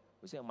 right?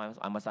 We say,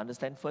 I must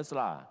understand first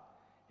lah.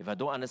 If I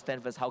don't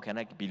understand first, how can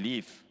I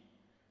believe?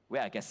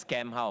 Where I get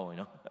scammed, how,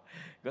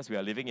 Because we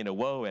are living in a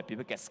world where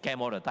people get scammed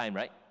all the time,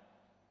 right?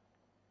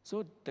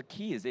 So the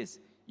key is this: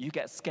 you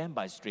get scammed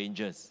by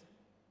strangers.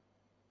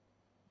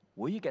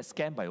 Will you get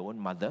scammed by your own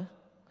mother?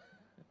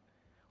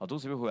 Or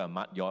those of you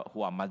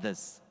who are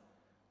mothers,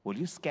 will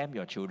you scam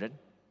your children?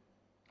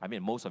 I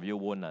mean, most of you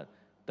won't.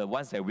 The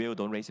ones that will,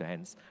 don't raise your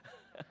hands.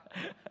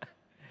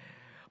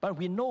 But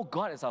we know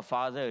God as our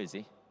Father, you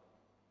see.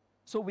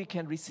 So we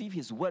can receive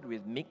His word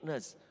with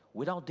meekness,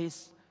 without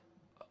this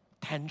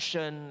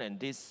tension and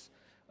this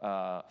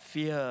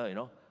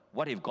fear,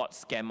 What if God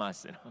scam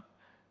us,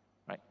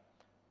 Right?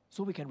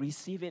 So we can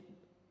receive it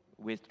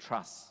with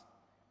trust.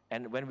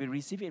 And when we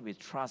receive it with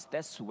trust,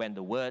 that's when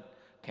the word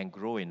can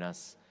grow in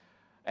us.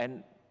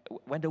 And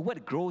when the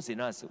word grows in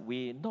us,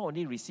 we not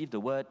only receive the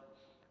word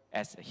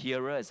as a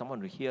hearer, as someone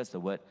who hears the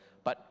word,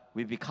 but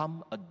we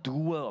become a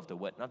doer of the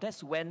word. Now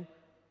that's when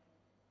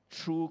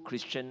true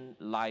Christian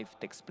life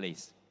takes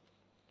place.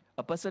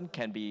 A person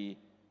can be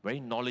very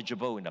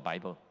knowledgeable in the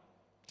Bible.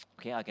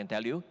 Okay, I can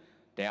tell you,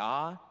 there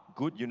are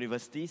good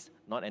universities,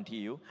 not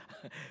NTU.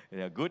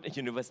 There are good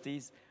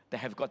universities that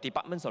have got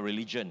departments of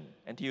religion.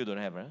 NTU don't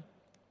have, right?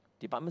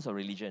 Departments of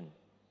religion,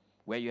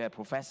 where you have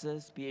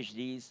professors,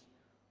 PhDs,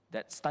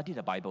 that study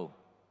the Bible.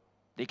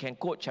 They can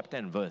quote chapter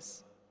and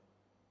verse.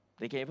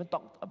 They can even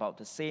talk about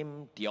the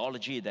same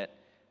theology that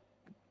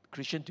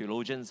Christian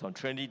theologians on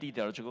Trinity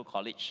Theological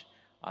College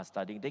are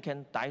studying. They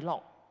can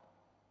dialogue,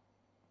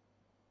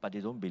 but they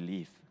don't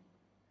believe.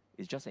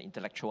 It's just an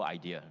intellectual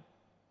idea.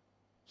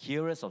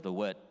 Hearers of the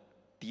word,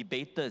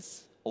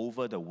 debaters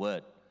over the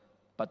word,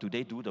 but do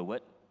they do the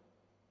word?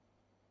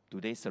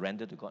 Do they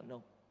surrender to God?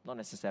 No, not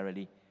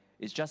necessarily.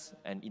 It's just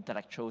an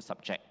intellectual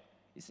subject.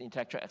 It's an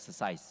intellectual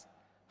exercise.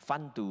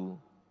 Fun to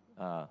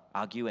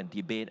argue and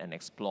debate and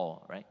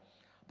explore, right?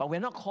 But we're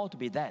not called to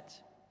be that.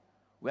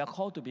 We are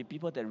called to be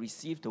people that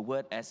receive the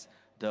word as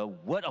the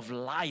word of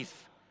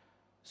life,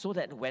 so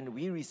that when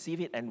we receive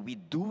it and we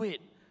do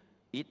it,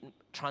 it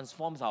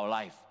transforms our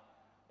life.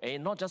 And it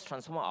not just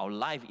transforms our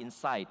life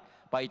inside,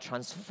 but it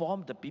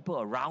transforms the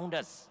people around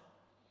us.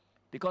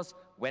 Because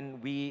when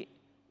we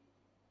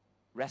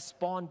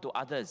respond to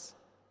others,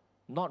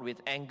 not with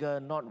anger,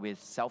 not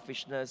with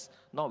selfishness,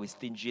 not with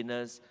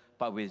stinginess,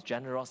 but with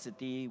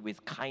generosity,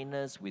 with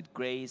kindness, with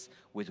grace,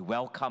 with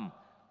welcome,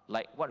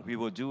 like what we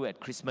will do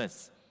at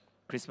Christmas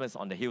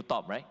on the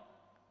hilltop, right?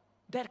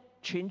 That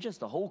changes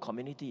the whole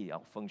community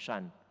of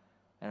Fengshan.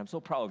 And I'm so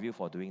proud of you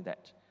for doing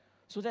that.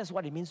 So that's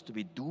what it means to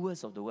be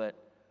doers of the word.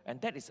 And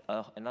that is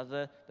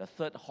the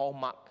third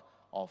hallmark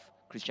of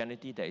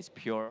Christianity that is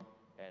pure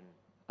and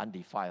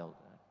undefiled.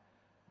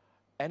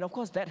 And of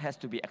course, that has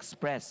to be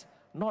expressed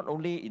not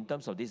only in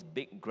terms of these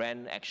big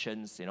grand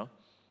actions,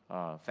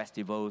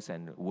 festivals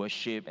and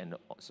worship and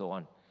so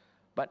on,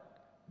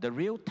 but the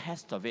real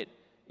test of it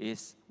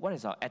is, what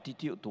is our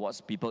attitude towards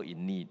people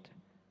in need?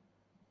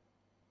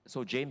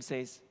 So James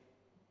says,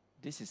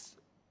 this is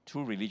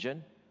true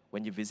religion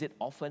when you visit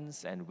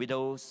orphans and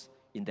widows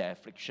in their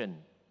affliction,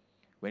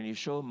 when you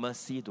show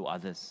mercy to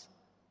others,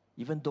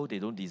 even though they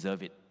don't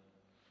deserve it,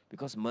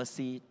 because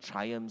mercy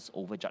triumphs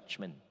over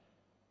judgment.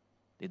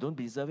 They don't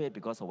deserve it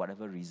because of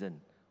whatever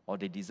reason, or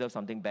they deserve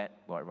something bad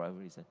for whatever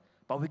reason,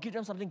 but we give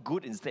them something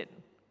good instead.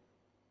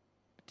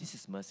 This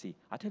is mercy.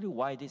 I'll tell you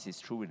why this is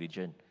true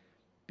religion.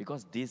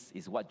 Because this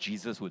is what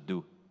Jesus would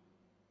do.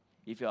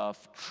 If you're a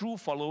true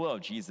follower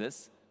of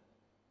Jesus,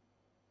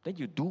 then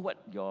you do what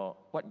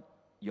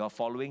you're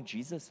following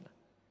Jesus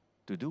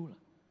to do.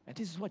 And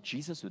this is what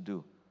Jesus would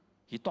do.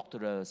 He talked to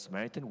the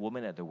Samaritan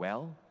woman at the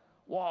well.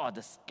 Wow,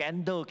 the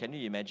scandal, can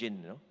you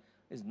imagine?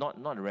 It's not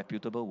a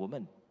reputable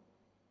woman.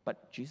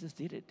 But Jesus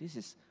did it. This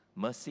is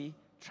mercy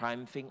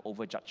triumphing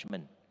over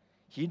judgment.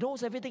 He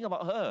knows everything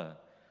about her.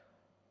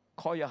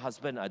 Call your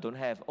husband, I don't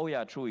have. Oh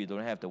yeah, true, you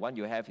don't have. The one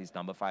you have is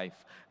number 5.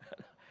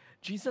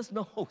 Jesus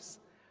knows.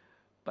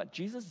 But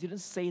Jesus didn't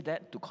say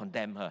that to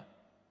condemn her.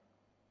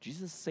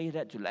 Jesus said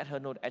that to let her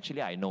know,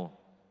 actually I know,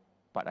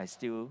 but I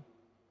still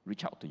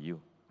reach out to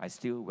you. I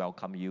still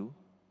welcome you.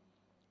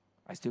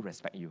 I still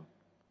respect you.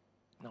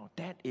 Now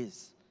that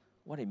is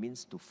what it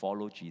means to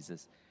follow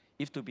Jesus.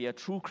 If to be a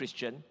true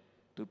Christian,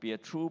 to be a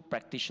true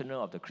practitioner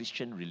of the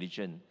Christian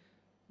religion,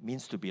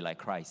 means to be like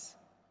Christ.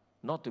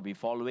 Not to be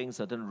following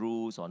certain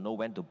rules or know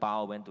when to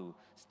bow, when to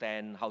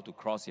stand, how to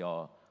cross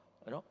your,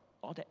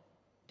 all that.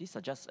 These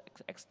are just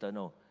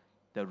external.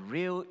 The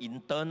real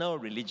internal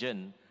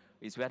religion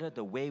is whether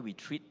the way we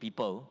treat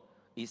people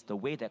is the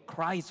way that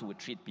Christ would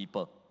treat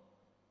people.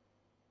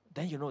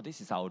 Then this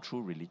is our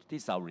true religion.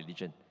 This is our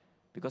religion,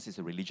 because it's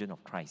a religion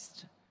of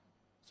Christ.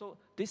 So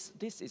this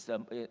is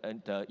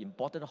the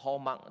important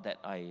hallmark that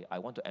I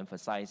want to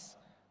emphasize.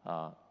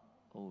 Okay.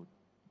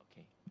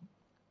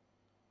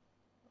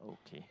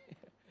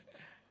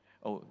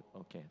 Oh,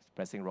 okay.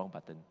 Pressing wrong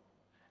button.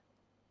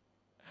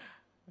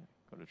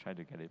 Got to try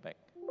to get it back.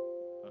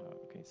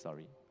 Okay,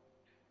 sorry.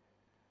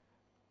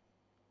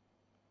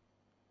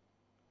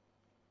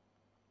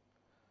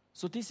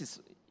 So this is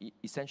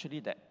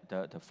essentially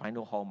the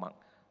final hallmark,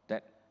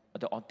 that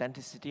the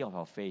authenticity of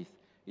our faith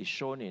is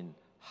shown in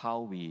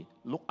how we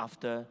look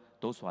after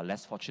those who are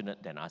less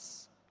fortunate than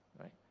us,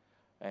 right?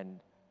 And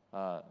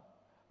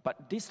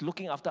but this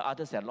looking after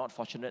others that are not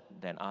fortunate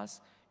than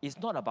us is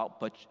not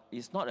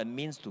it's not a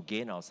means to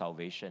gain our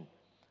salvation.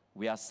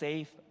 We are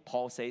saved,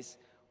 Paul says,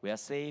 we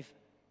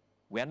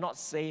are not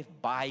saved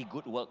by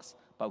good works,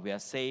 but we are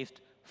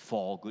saved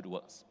for good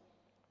works.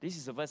 This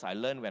is a verse I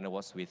learned when I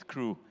was with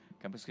Crew,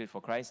 Campus Create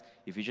for Christ,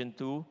 Ephesians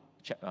 2,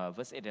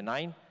 verse 8 and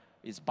 9.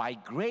 It's by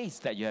grace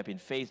that you have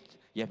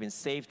been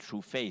saved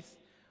through faith.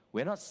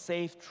 We're not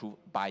saved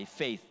by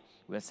faith.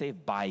 We're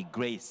saved by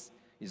grace.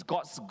 It's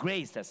God's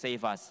grace that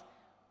saves us.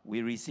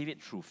 We receive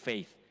it through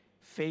faith.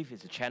 Faith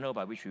is the channel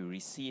by which we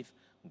receive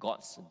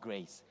God's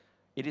grace.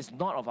 It is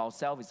not of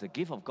ourselves, it's a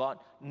gift of God,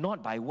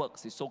 not by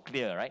works. It's so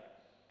clear, right?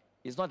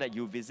 It's not that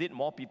you visit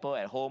more people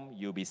at home,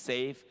 you'll be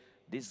saved.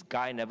 This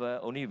guy never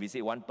only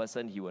visit one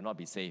person, he will not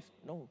be saved.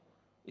 No,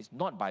 it's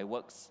not by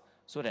works,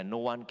 so that no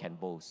one can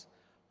boast.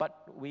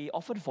 But we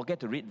often forget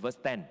to read verse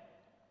 10.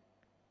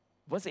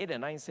 Verse 8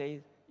 and 9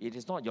 say, it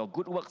is not your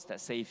good works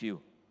that save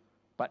you.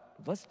 But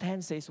verse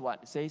 10 says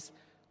what? It says,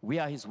 we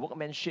are his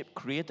workmanship,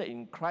 created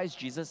in Christ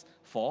Jesus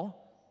for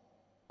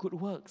good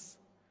works.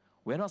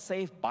 We're not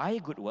saved by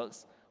good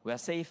works, we are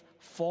saved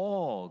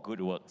for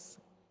good works.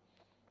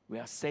 We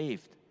are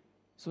saved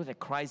so that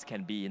Christ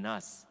can be in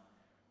us.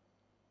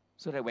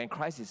 So that when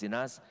Christ is in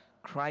us,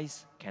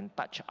 Christ can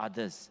touch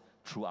others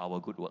through our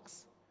good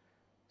works.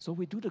 So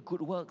we do the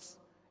good works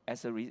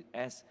as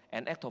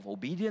an act of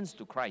obedience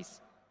to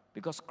Christ,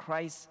 because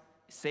Christ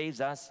saves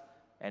us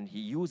and he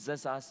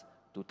uses us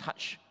to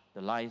touch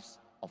the lives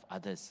of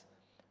others.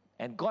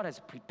 And God has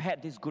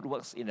prepared these good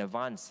works in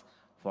advance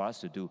for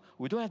us to do.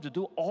 We don't have to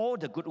do all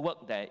the good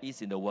work there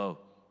is in the world.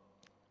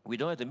 We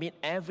don't have to meet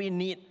every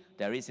need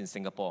there is in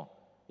Singapore.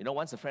 You know,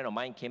 once a friend of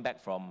mine came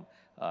back from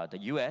the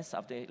US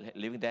after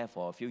living there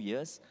for a few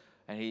years,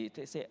 and he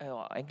said,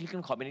 oh,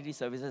 Anglican Community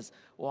Services,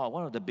 wow,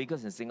 one of the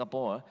biggest in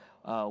Singapore.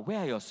 Where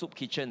are your soup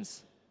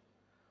kitchens?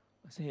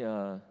 I say,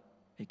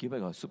 hey, Gilbert,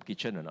 got a soup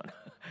kitchen or not?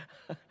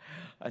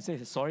 I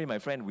say, sorry, my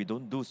friend, we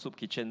don't do soup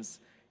kitchens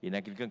in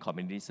Anglican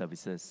Community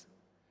Services,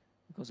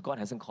 because God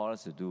hasn't called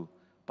us to do.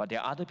 But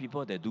there are other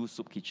people that do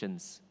soup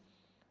kitchens.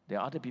 There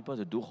are other people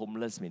that do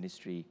homeless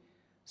ministry.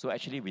 So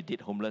actually, we did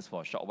homeless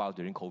for a short while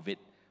during COVID,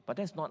 but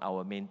that's not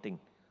our main thing.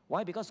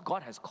 Why? Because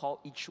God has called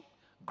each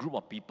group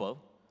of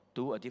people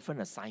to a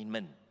different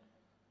assignment.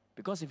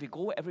 Because if we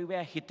go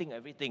everywhere hitting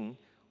everything,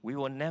 we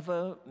will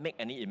never make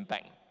any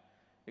impact.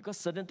 Because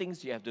certain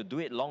things, you have to do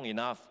it long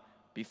enough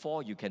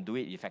before you can do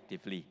it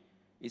effectively.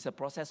 It's a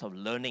process of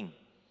learning.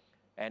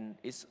 And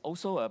it's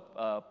also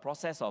a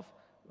process of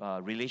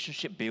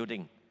relationship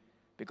building.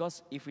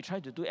 Because if we try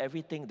to do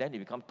everything, then it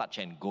becomes touch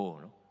and go.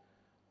 No?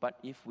 But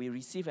if we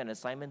receive an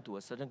assignment to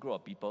a certain group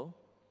of people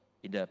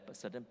in a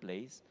certain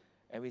place,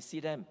 and we see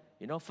them,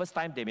 you know, first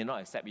time they may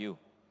not accept you.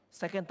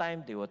 Second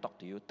time, they will talk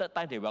to you. Third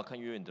time, they welcome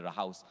you into the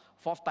house.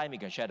 Fourth time, you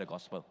can share the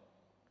gospel.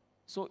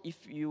 So if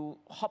you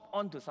hop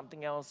on to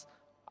something else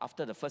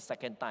after the first,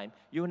 second time,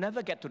 you will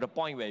never get to the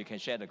point where you can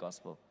share the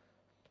gospel.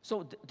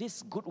 So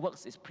this good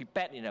works is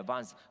prepared in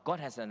advance. God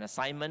has an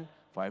assignment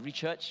for every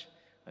church,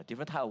 a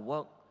different type of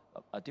work,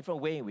 a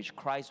different way in which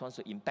Christ wants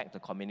to impact the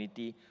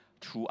community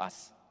through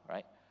us,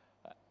 right?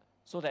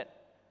 So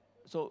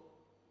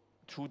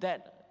through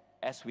that,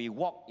 as we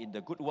walk in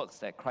the good works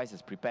that Christ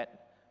has prepared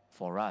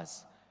for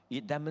us,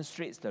 it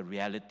demonstrates the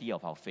reality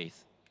of our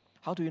faith.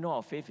 How do you know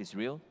our faith is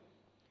real?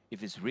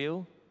 If it's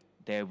real,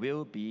 there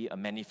will be a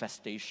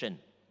manifestation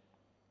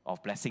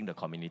of blessing the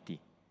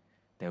community.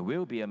 There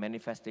will be a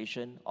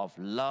manifestation of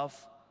love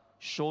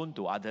shown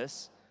to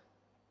others,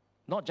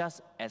 not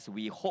just as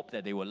we hope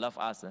that they will love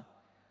us,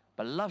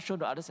 but love shown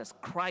to others as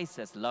Christ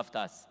has loved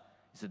us.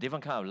 It's a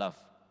different kind of love.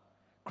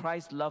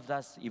 Christ loved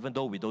us even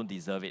though we don't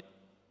deserve it.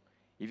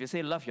 If you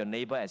say love your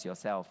neighbor as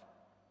yourself,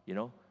 you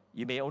know,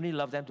 you may only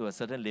love them to a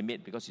certain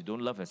limit because you don't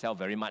love yourself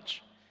very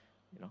much,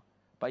 you know.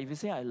 But if you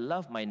say, I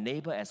love my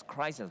neighbor as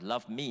Christ has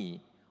loved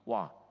me,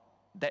 wow,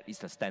 that is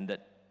the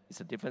standard.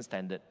 It's a different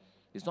standard.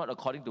 It's not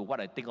according to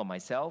what I think of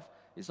myself.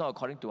 It's not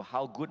according to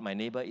how good my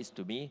neighbor is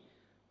to me.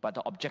 But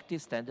the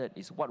objective standard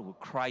is, what would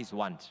Christ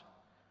want?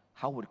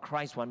 How would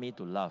Christ want me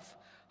to love?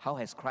 How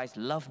has Christ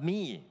loved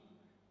me?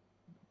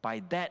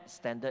 By that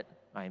standard,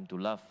 I am to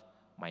love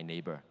my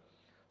neighbor.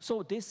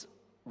 So this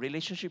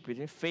relationship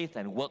between faith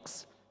and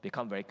works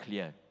become very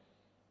clear.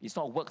 It's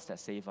not works that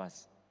save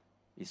us.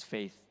 It's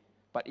faith.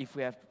 But if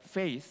we have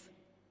faith,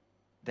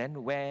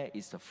 then where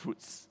is the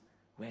fruits?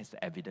 Where is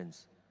the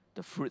evidence?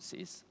 The fruits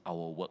is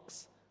our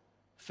works.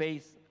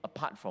 Faith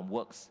apart from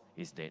works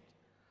is dead.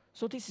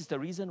 So this is the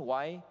reason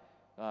why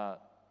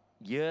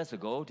years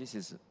ago, this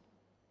is,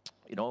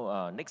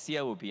 next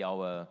year will be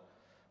our,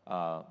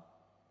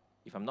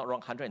 if I'm not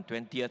wrong,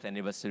 120th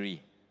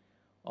anniversary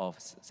of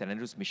St.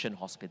 Andrew's Mission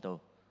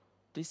Hospital.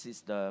 This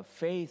is the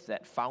faith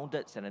that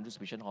founded St. Andrew's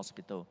Mission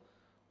Hospital.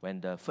 when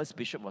the first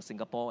bishop of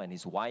Singapore and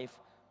his wife,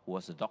 who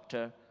was a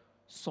doctor,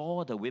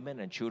 saw the women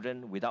and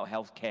children without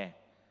health care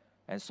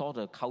and saw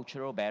the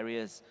cultural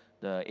barriers.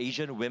 The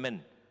Asian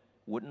women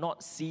would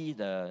not see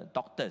the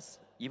doctors,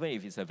 even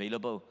if it's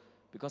available,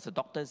 because the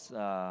doctors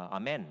are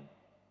men.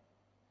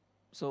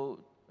 So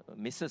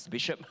Mrs.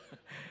 Bishop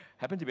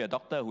happened to be a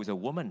doctor who's a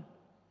woman.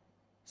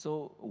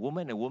 So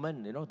woman,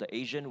 the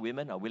Asian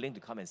women are willing to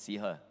come and see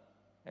her,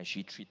 and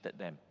she treated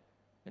them.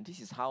 And this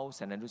is how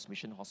St. Andrew's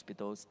Mission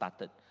Hospital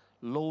started,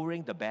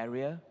 lowering the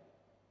barrier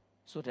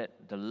so that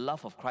the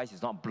love of Christ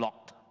is not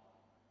blocked.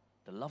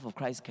 The love of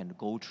Christ can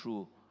go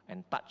through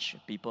and touch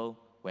people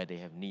where they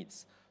have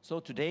needs. So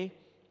today,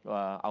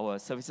 our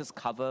services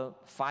cover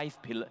five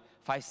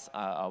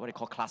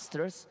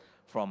clusters,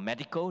 from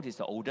medical, this is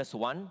the oldest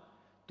one,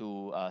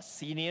 to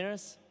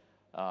seniors.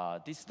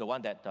 This is the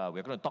one that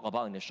we're going to talk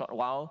about in a short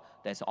while.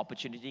 There's an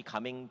opportunity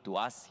coming to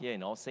us here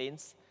in All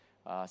Saints.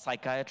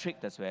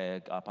 Psychiatric, that's where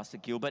Pastor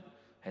Gilbert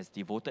has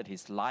devoted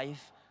his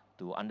life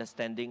to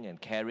understanding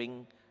and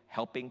caring,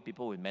 helping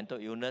people with mental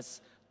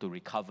illness to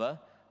recover.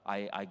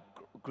 I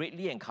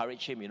greatly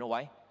encourage him. You know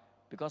why?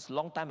 Because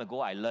long time ago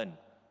I learned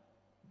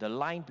the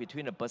line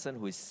between a person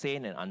who is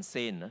sane and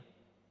insane,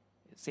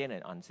 sane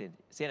and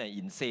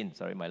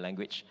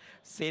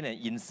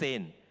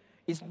insane,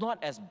 is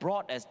not as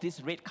broad as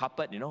this red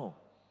carpet, you know.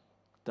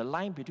 The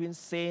line between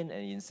sane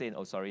and insane,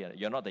 oh sorry,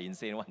 you're not the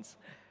insane ones.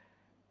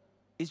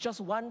 It's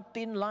just one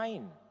thin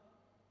line.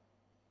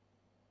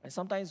 And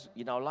sometimes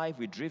in our life,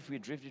 we drift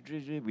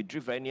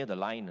very near the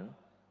line. Huh?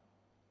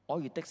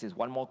 All it takes is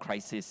one more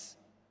crisis,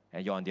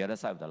 and you're on the other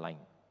side of the line.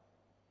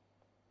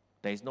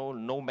 There is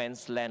no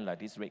man's land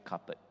like this red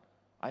carpet.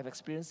 I've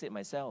experienced it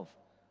myself.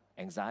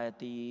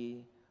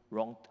 Anxiety,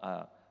 wrong,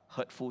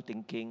 hurtful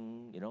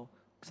thinking,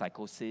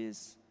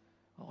 psychosis,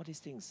 all these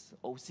things,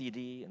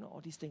 OCD,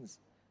 all these things,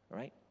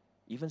 right?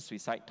 Even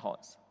suicide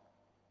thoughts.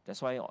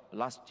 That's why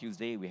last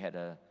Tuesday we had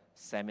a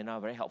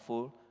seminar, very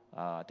helpful.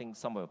 I think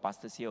some of the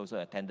pastors here also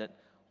attended,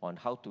 on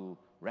how to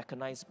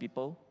recognize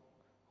people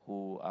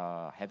who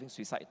are having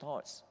suicide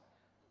thoughts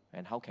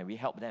and how can we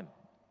help them,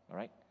 all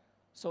right?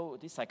 So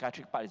this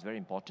psychiatric part is very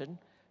important.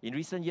 In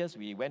recent years,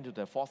 we went to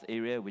the fourth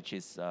area, which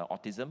is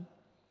autism.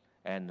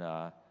 And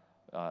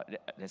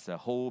there's a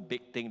whole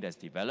big thing that's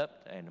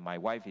developed. And my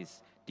wife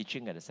is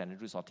teaching at the St.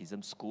 Andrew's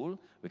Autism School.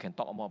 We can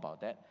talk more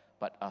about that.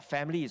 But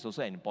family is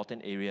also an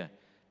important area.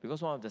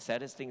 Because one of the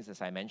saddest things, as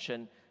I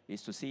mentioned,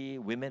 is to see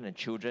women and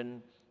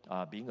children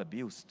being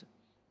abused,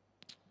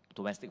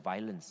 domestic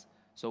violence.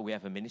 So we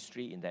have a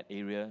ministry in that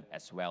area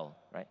as well,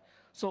 right?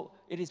 So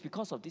it is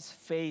because of this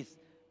faith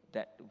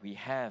that we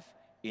have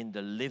in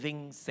the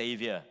living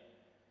Savior,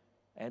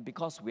 and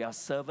because we are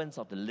servants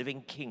of the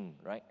living King,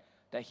 right,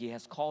 that He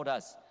has called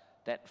us,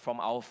 that from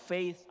our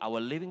faith,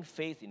 our living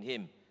faith in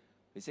Him,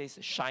 He says,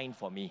 shine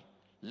for me.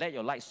 Let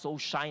your light so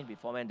shine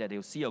before men that they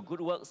will see your good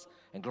works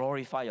and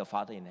glorify your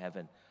Father in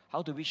heaven.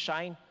 How do we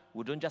shine?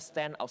 We don't just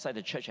stand outside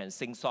the church and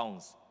sing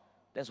songs.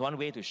 That's one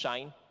way to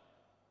shine.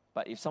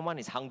 But if someone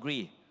is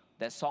hungry,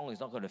 that song is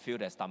not going to fill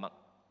their stomach.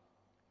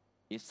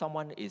 If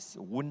someone is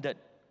wounded,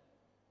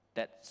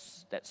 that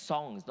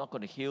song is not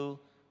going to heal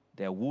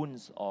their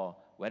wounds, or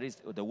whether it's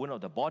the wound of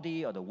the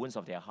body or the wounds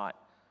of their heart.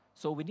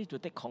 So we need to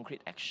take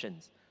concrete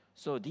actions.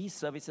 So these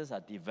services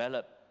are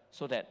developed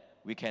so that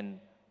we can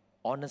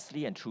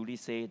honestly and truly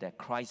say that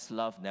Christ's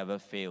love never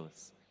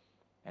fails.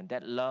 And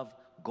that love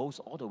goes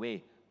all the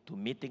way to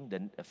meeting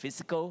the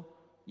physical,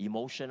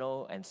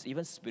 emotional, and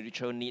even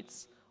spiritual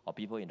needs of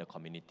people in the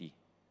community.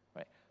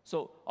 Right?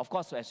 So, of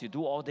course, as you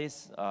do all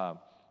this,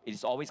 it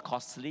is always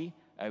costly.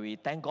 And we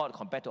thank God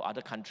compared to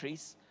other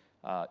countries,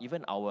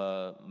 even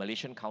our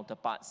Malaysian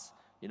counterparts,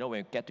 when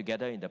we get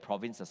together in the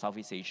province of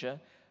Southeast Asia,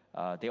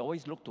 they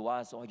always look to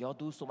us, oh, you all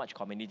do so much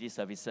community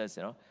services,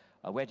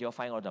 where do you all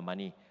find all the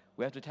money?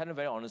 We have to tell them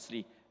very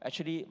honestly,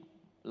 actually,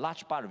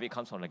 large part of it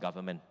comes from the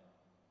government.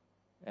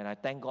 And I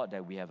thank God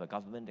that we have a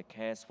government that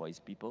cares for its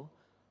people,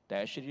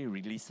 that actually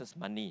releases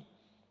money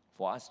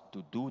for us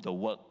to do the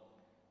work,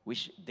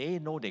 which they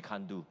know they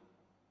can't do.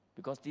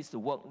 Because the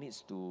work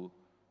needs to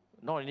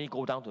not only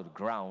go down to the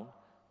ground,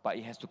 but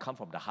it has to come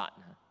from the heart.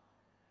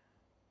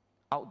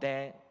 Out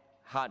there,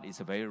 heart is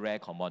a very rare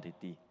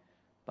commodity.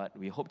 But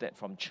we hope that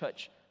from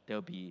church, there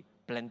will be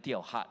plenty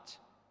of heart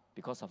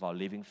because of our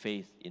living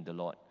faith in the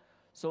Lord.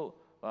 So,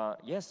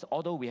 yes,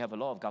 although we have a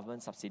lot of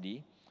government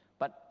subsidy,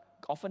 but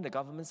often the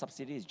government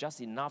subsidy is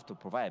just enough to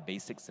provide a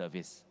basic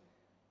service.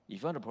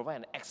 If you want to provide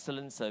an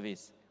excellent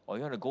service, or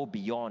you want to go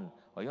beyond,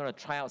 or you want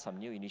to try out some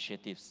new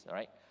initiatives, all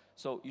right?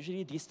 So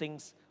usually these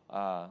things,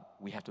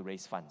 we have to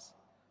raise funds.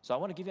 So I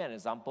want to give you an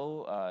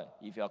example.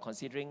 If you are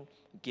considering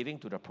giving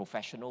to the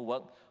professional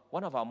work,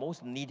 one of our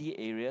most needy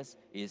areas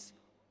is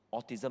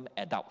autism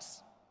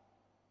adults.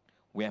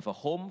 We have a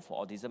home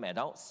for autism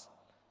adults.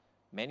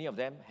 Many of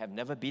them have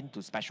never been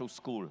to special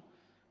school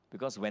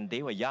because when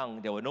they were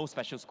young, there were no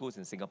special schools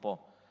in Singapore.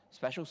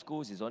 Special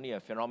schools is only a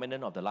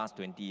phenomenon of the last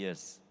 20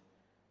 years.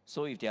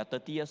 So if they are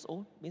 30 years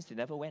old, means they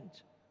never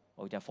went.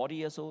 Or if they are 40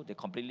 years old, they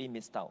completely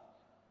missed out.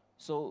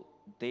 So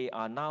they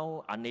are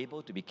now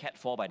unable to be cared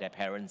for by their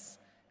parents.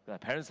 Their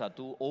parents are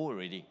too old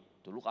already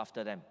to look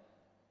after them.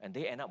 And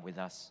they end up with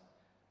us.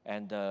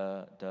 And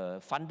the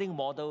funding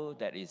model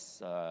that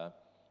is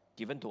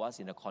given to us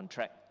in a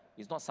contract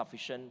is not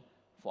sufficient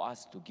for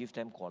us to give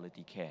them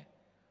quality care.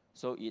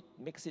 So it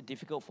makes it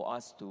difficult for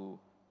us to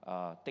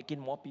take in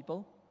more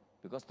people,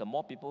 because the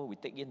more people we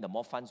take in, the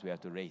more funds we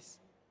have to raise.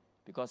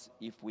 Because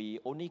if we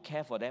only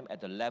care for them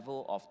at the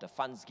level of the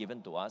funds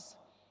given to us,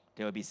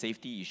 there will be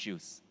safety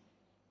issues.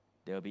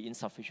 There will be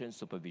insufficient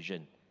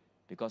supervision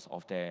because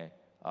of their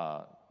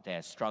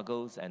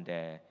struggles and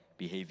their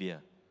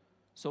behavior.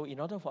 So in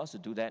order for us to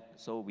do that,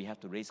 so we have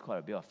to raise quite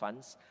a bit of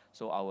funds.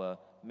 So our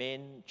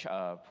main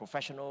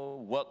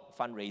professional work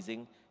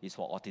fundraising is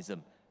for autism,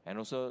 and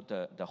also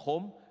the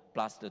home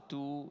plus the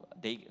 2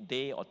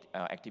 day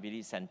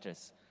activity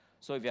centers.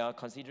 So if you are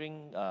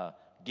considering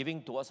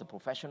giving towards the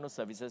professional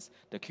services,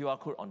 the QR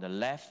code on the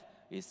left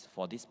is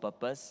for this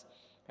purpose,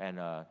 and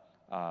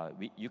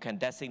you can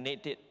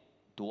designate it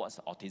towards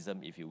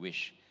autism if you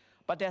wish.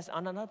 But there's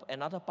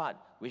another part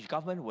which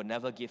government will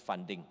never give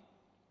funding,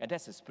 and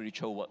that's the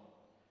spiritual work,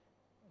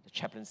 the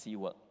chaplaincy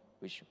work,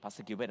 which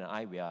Pastor Gilbert and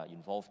I, we are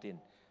involved in.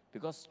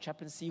 Because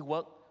chaplaincy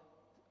work,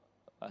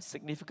 a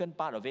significant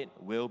part of it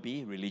will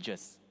be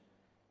religious.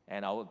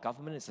 And our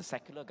government is a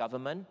secular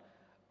government.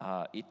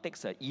 It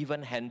takes an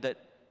even-handed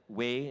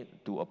way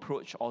to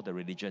approach all the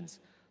religions.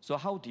 So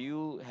how do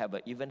you have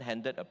an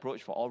even-handed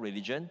approach for all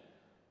religion?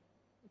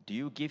 Do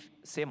you give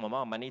same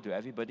amount of money to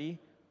everybody?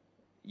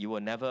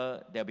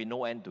 There'll be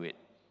no end to it.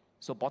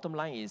 So bottom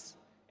line is,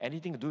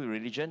 anything to do with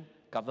religion,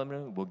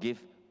 government will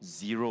give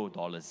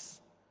 $0.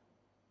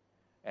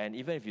 And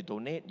even if you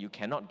donate, you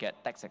cannot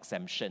get tax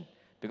exemption,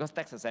 because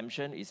tax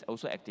exemption is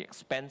also at the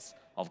expense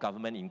of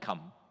government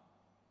income.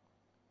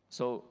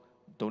 So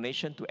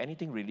donation to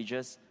anything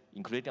religious,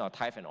 including our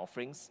tithe and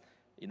offerings,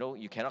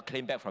 you cannot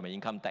claim back from an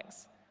income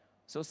tax.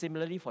 So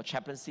similarly for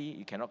chaplaincy,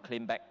 you cannot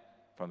claim back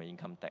from an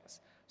income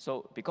tax.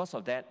 So because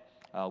of that,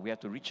 we have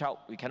to reach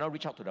out. We cannot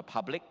reach out to the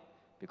public,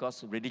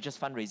 because religious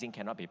fundraising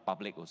cannot be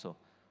public also.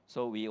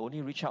 So we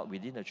only reach out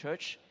within the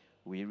church.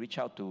 We reach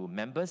out to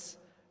members,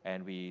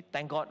 and we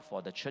thank God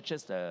for the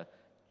churches, the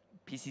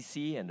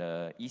PCC and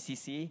the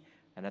ECC,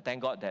 and I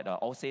thank God that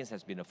All Saints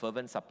has been a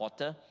fervent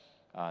supporter.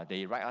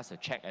 They write us a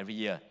check every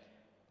year,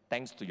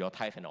 thanks to your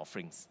tithe and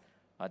offerings.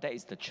 That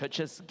is the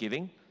church's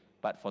giving.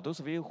 But for those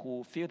of you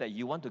who feel that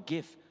you want to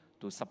give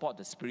to support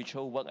the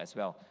spiritual work as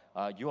well,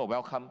 you are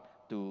welcome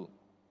to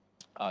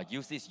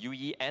use this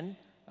UEN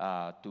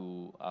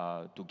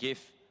to give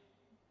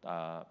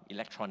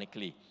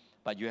electronically.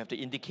 But you have to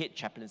indicate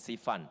chaplaincy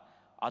fund.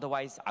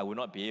 Otherwise, I will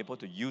not be able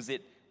to use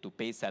it to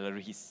pay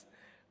salaries.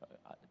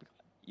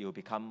 You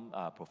become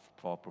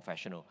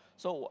professional.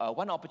 So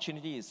one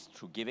opportunity is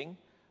through giving.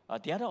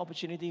 The other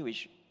opportunity,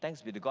 which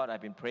thanks be to God,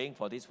 I've been praying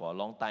for this for a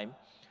long time,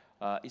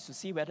 is to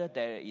see whether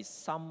there is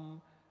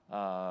some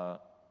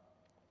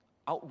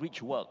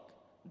outreach work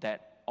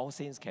that All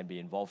Saints can be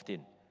involved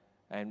in.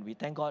 And we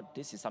thank God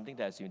this is something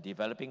that has been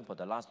developing for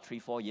the last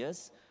 3-4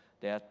 years.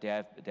 There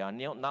are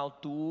now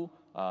 2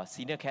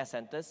 senior care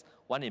centers,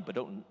 one in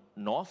Bedok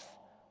North,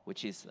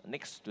 which is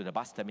next to the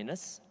bus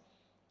terminus,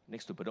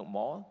 next to Bedok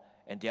Mall,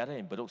 and the other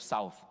in Bedok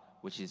South,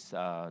 which is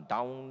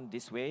down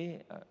this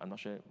way. I'm not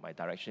sure, my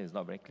direction is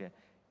not very clear.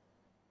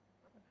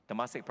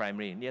 Temasek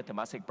Primary, near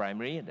Temasek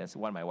Primary, that's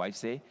what my wife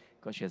say,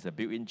 because she has a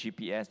built-in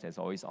GPS that's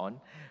always on.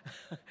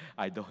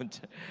 I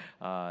don't.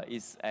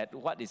 It's at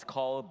what is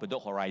called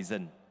Bedok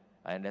Horizon,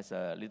 and there's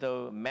a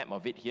little map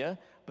of it here,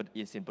 but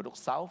it's in Bedok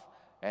South,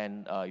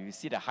 and you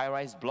see the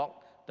high-rise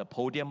block, the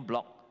podium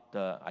block,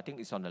 I think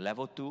it's on the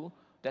level 2,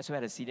 that's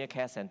where the senior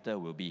care center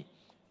will be.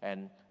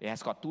 And it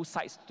has got 2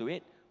 sides to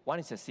it. One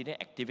is a senior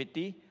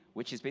activity,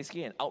 which is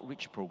basically an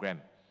outreach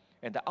program.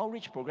 And the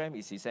outreach program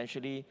is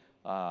essentially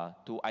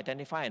to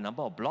identify a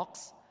number of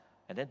blocks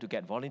and then to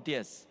get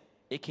volunteers,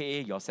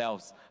 aka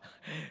yourselves,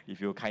 if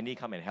you kindly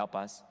come and help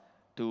us,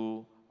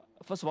 to,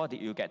 first of all,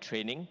 you get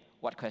training,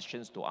 what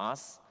questions to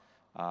ask,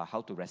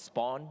 how to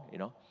respond,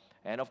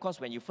 And of course,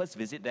 when you first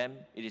visit them,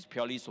 it is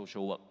purely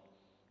social work.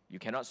 You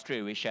cannot straight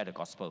away share the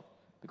gospel,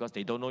 because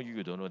they don't know you,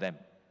 you don't know them.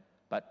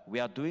 But we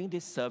are doing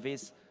this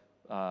service,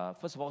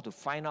 first of all, to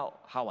find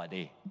out how are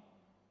they.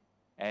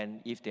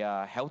 And if they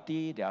are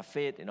healthy, they are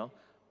fit,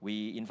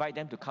 we invite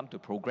them to come to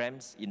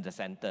programs in the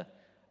center.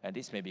 And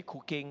this may be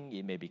cooking,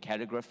 it may be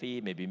calligraphy,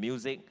 it may be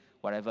music,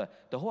 whatever.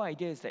 The whole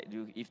idea is that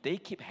if they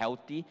keep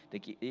healthy,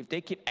 if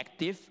they keep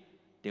active,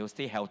 they will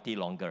stay healthy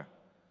longer.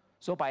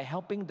 So by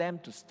helping them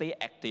to stay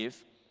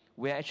active,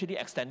 we're actually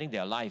extending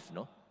their life,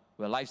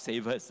 We're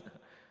lifesavers.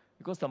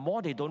 Because the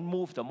more they don't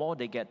move, the more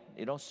they get,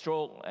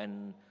 stroke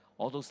and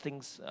all those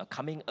things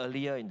coming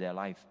earlier in their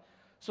life.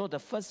 So the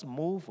first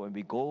move when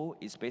we go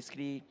is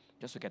basically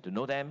just to get to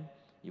know them,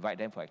 invite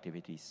them for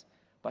activities.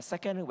 But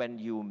second, when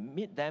you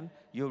meet them,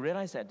 you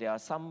realize that there are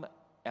some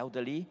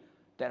elderly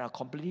that are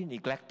completely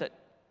neglected.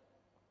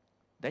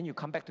 Then you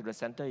come back to the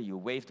center, you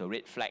wave the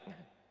red flag.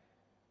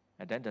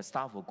 And then the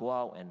staff will go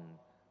out and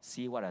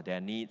see what are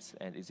their needs,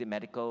 and is it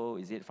medical,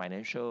 is it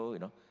financial,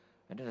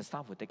 And then the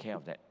staff will take care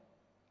of that.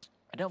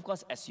 And then, of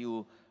course, as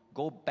you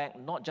go back,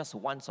 not just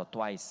once or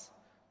twice,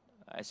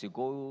 as you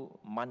go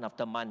month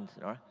after month,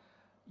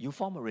 you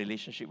form a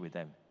relationship with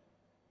them.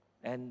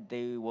 And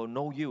they will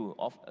know you,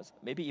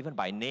 maybe even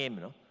by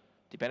name,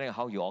 depending on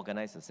how you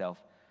organize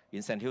yourself.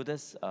 In St.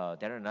 Hilda's,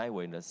 Darren and I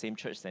were in the same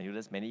church, St.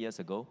 Hilda's, many years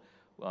ago.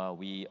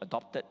 We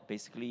adopted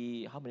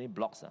basically, how many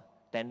blocks?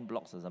 10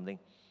 blocks or something.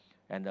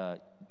 And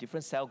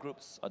different cell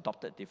groups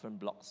adopted different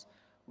blocks.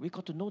 We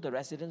got to know the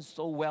residents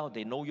so well,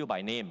 they know you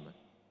by name.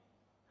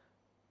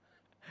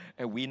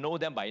 And we know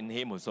them by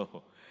name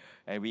also.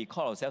 And we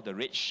call ourselves the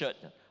red shirt.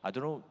 I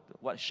don't know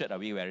what shirt are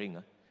we wearing.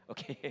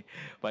 Okay,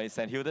 but in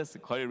St. Hilda's,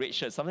 call it red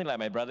shirt. Something like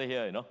my brother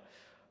here,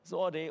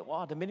 So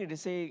the minute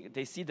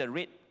they see the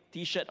red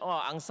T-shirt,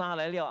 ang sa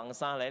lai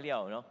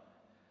liao,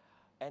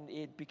 And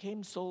it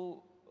became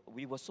so,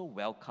 we were so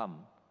welcome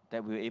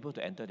that we were able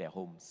to enter their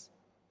homes.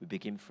 We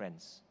became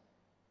friends.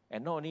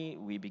 And not only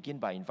we begin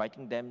by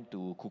inviting them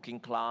to cooking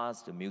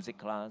class, to music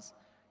class,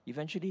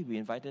 eventually we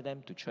invited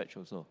them to church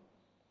also.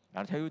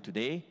 I'll tell you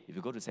today, if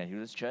you go to St.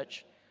 Hilda's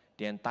Church,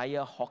 the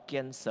entire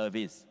Hokkien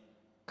service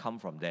come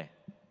from there.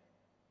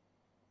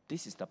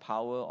 This is the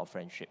power of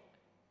friendship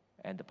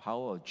and the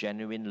power of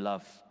genuine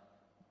love,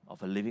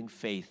 of a living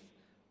faith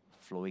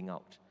flowing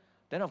out.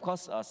 Then, of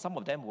course, some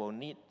of them will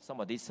need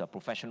some of these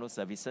professional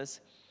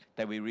services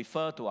that we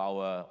refer to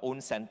our own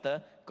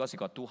center, because you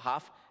got two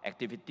halves,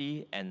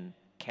 activity and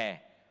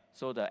care.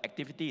 So the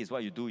activity is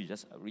what you do, you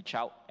just reach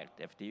out at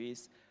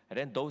activities. And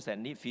then those that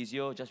need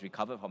physio, just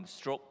recovered from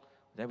stroke,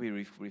 then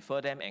we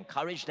refer them,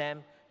 encourage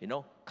them,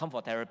 come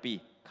for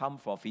therapy, come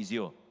for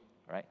physio,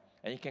 right?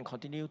 And you can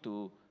continue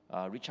to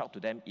reach out to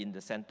them in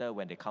the center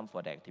when they come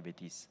for the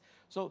activities.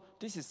 So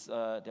this is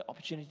the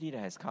opportunity that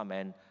has come,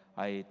 and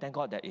I thank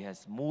God that it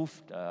has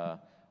moved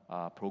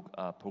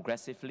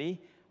progressively.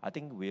 I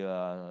think we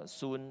are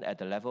soon at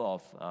the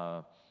level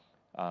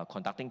of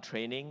conducting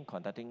training,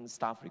 conducting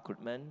staff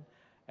recruitment,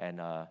 and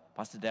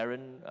Pastor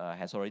Darren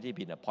has already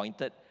been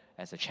appointed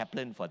as a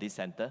chaplain for this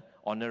center,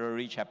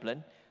 honorary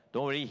chaplain.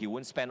 Don't worry, he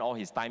won't spend all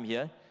his time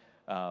here,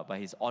 but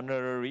he's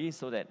honorary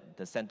so that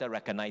the center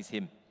recognize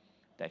him,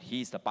 that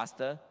he's the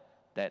pastor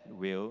that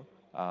will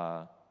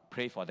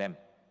pray for them,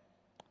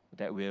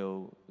 that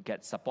will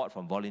get support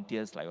from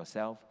volunteers like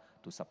yourself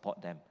to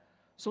support them.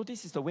 So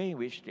this is the way in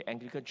which the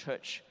Anglican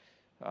Church,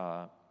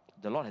 the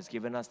Lord has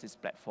given us this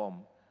platform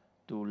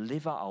to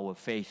live out our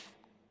faith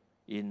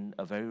in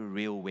a very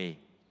real way.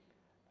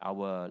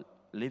 Our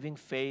living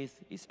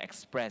faith is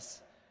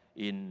expressed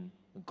in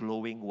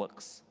glowing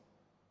works.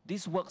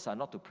 These works are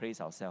not to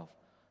praise ourselves.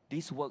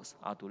 These works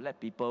are to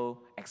let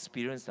people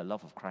experience the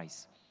love of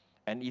Christ.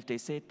 And if they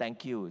say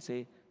thank you,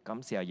 say,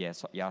 "Cảm謝耶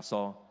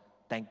穌,"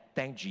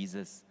 thank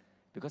Jesus.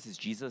 Because it's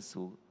Jesus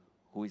who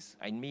is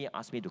in me,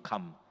 asked me to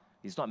come.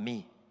 It's not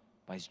me,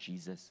 but it's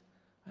Jesus.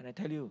 And I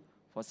tell you,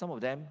 for some of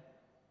them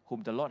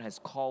whom the Lord has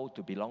called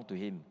to belong to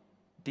Him,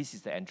 this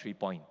is the entry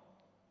point.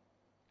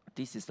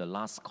 This is the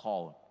last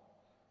call.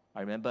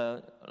 I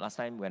remember last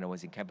time when I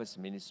was in campus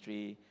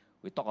ministry,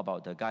 we talked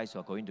about the guys who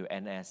are going to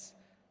NS.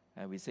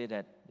 And we say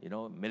that,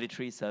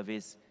 military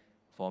service,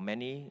 for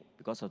many,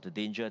 because of the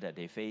danger that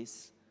they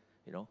face,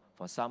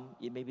 for some,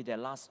 it may be their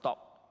last stop.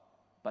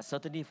 But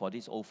certainly for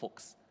these old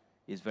folks,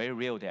 it's very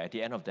real. They're at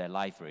the end of their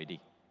life already.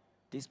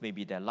 This may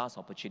be their last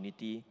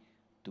opportunity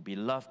to be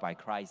loved by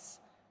Christ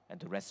and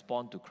to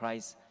respond to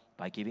Christ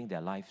by giving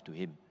their life to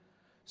Him.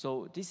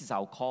 So this is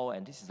our call,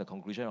 and this is the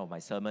conclusion of my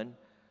sermon.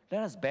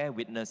 Let us bear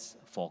witness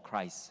for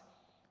Christ.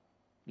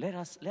 Let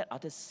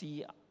others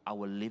see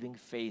our living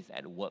faith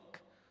at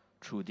work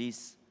through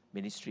these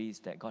ministries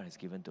that God has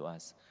given to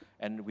us.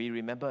 And we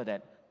remember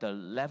that the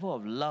level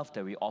of love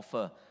that we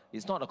offer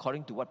is not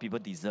according to what people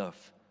deserve,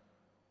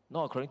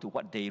 not according to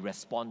what they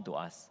respond to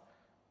us.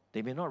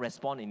 They may not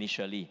respond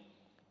initially,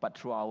 but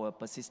through our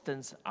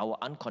persistence, our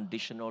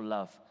unconditional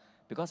love,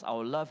 because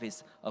our love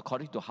is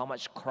according to how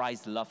much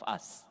Christ loved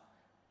us,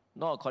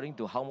 not according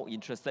to how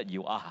interested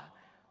you are,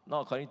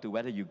 not according to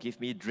whether you give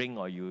me drink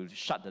or you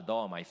shut the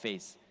door on my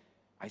face.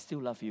 I still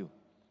love you,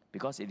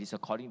 because it is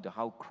according to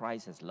how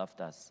Christ has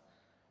loved us.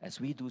 As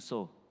we do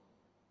so,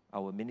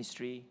 our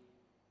ministry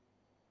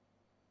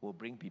will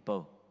bring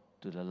people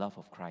to the love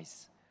of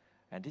Christ.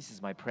 And this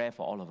is my prayer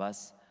for all of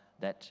us,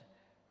 that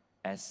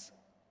as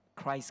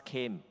Christ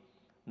came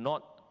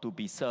not to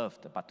be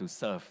served, but to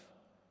serve,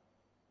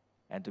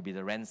 and to be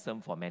the ransom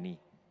for many,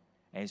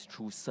 and it's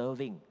through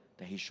serving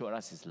that He showed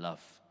us His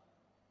love.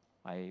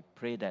 I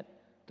pray that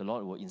the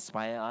Lord will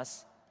inspire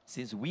us,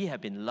 since we have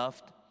been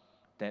loved,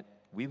 that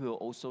we will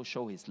also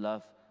show His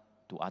love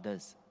to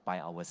others by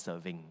our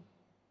serving.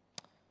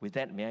 With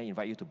that, may I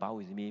invite you to bow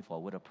with me for a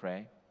word of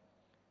prayer.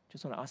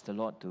 Just want to ask the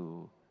Lord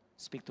to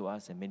speak to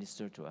us and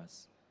minister to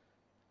us.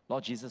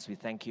 Lord Jesus, we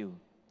thank You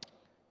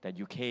that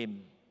You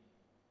came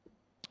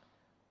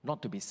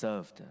not to be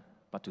served,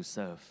 but to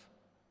serve.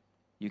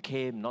 You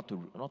came not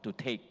to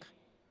take,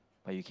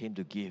 but You came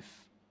to give.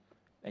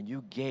 And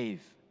You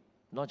gave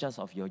not just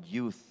of Your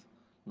youth,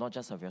 not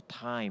just of Your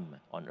time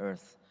on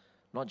earth,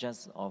 not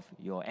just of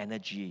Your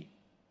energy,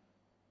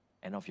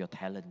 and of your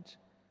talent,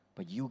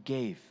 but you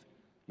gave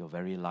your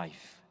very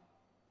life.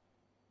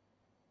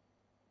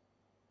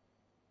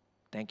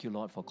 Thank you,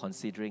 Lord, for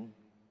considering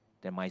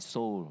that my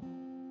soul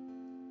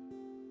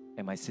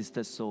and my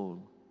sister's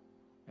soul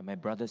and my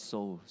brother's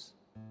souls,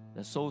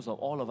 the souls of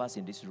all of us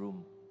in this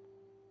room,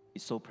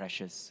 is so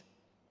precious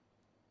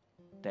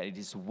that it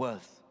is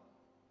worth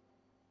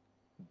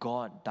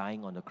God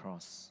dying on the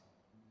cross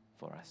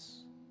for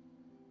us.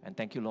 And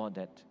thank you, Lord,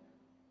 that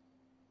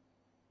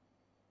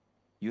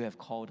you have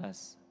called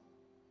us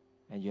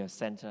and you have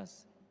sent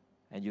us,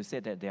 and you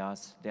said that there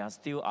are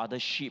still other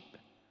sheep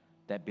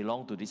that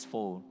belong to this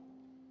fold.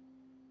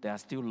 They are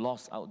still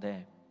lost out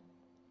there,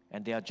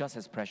 and they are just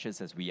as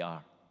precious as we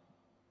are,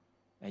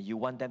 and you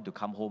want them to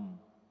come home.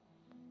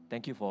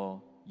 Thank you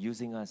for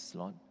using us,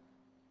 Lord,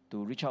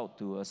 to reach out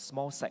to a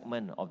small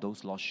segment of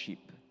those lost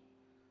sheep.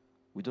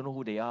 We don't know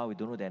who they are, we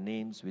don't know their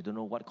names, we don't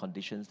know what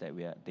conditions that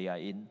they are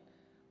in,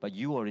 but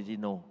you already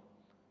know.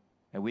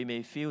 And we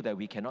may feel that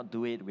we cannot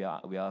do it, we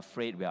are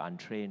afraid, we are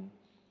untrained.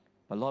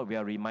 But Lord, we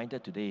are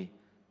reminded today,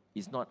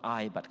 it's not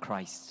I but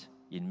Christ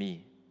in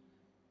me.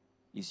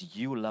 It's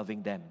you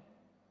loving them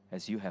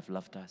as you have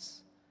loved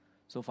us.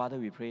 So Father,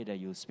 we pray that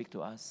you speak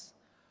to us,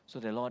 so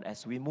that Lord,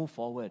 as we move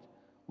forward,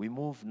 we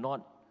move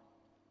not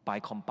by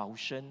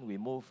compulsion, we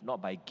move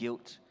not by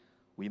guilt,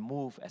 we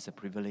move as a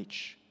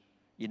privilege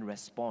in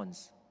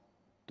response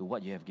to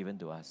what you have given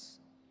to us.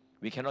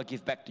 We cannot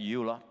give back to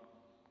you, Lord,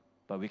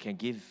 but we can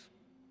give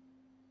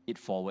it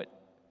forward.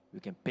 We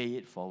can pay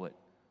it forward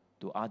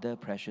to other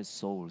precious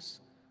souls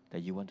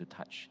that you want to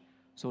touch.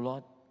 So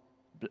Lord,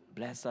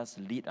 bless us,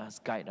 lead us,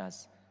 guide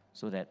us,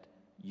 so that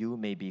you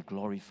may be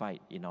glorified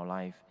in our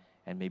life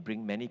and may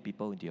bring many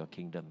people into your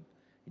kingdom.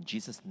 In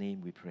Jesus'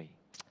 name we pray.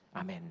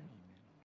 Amen.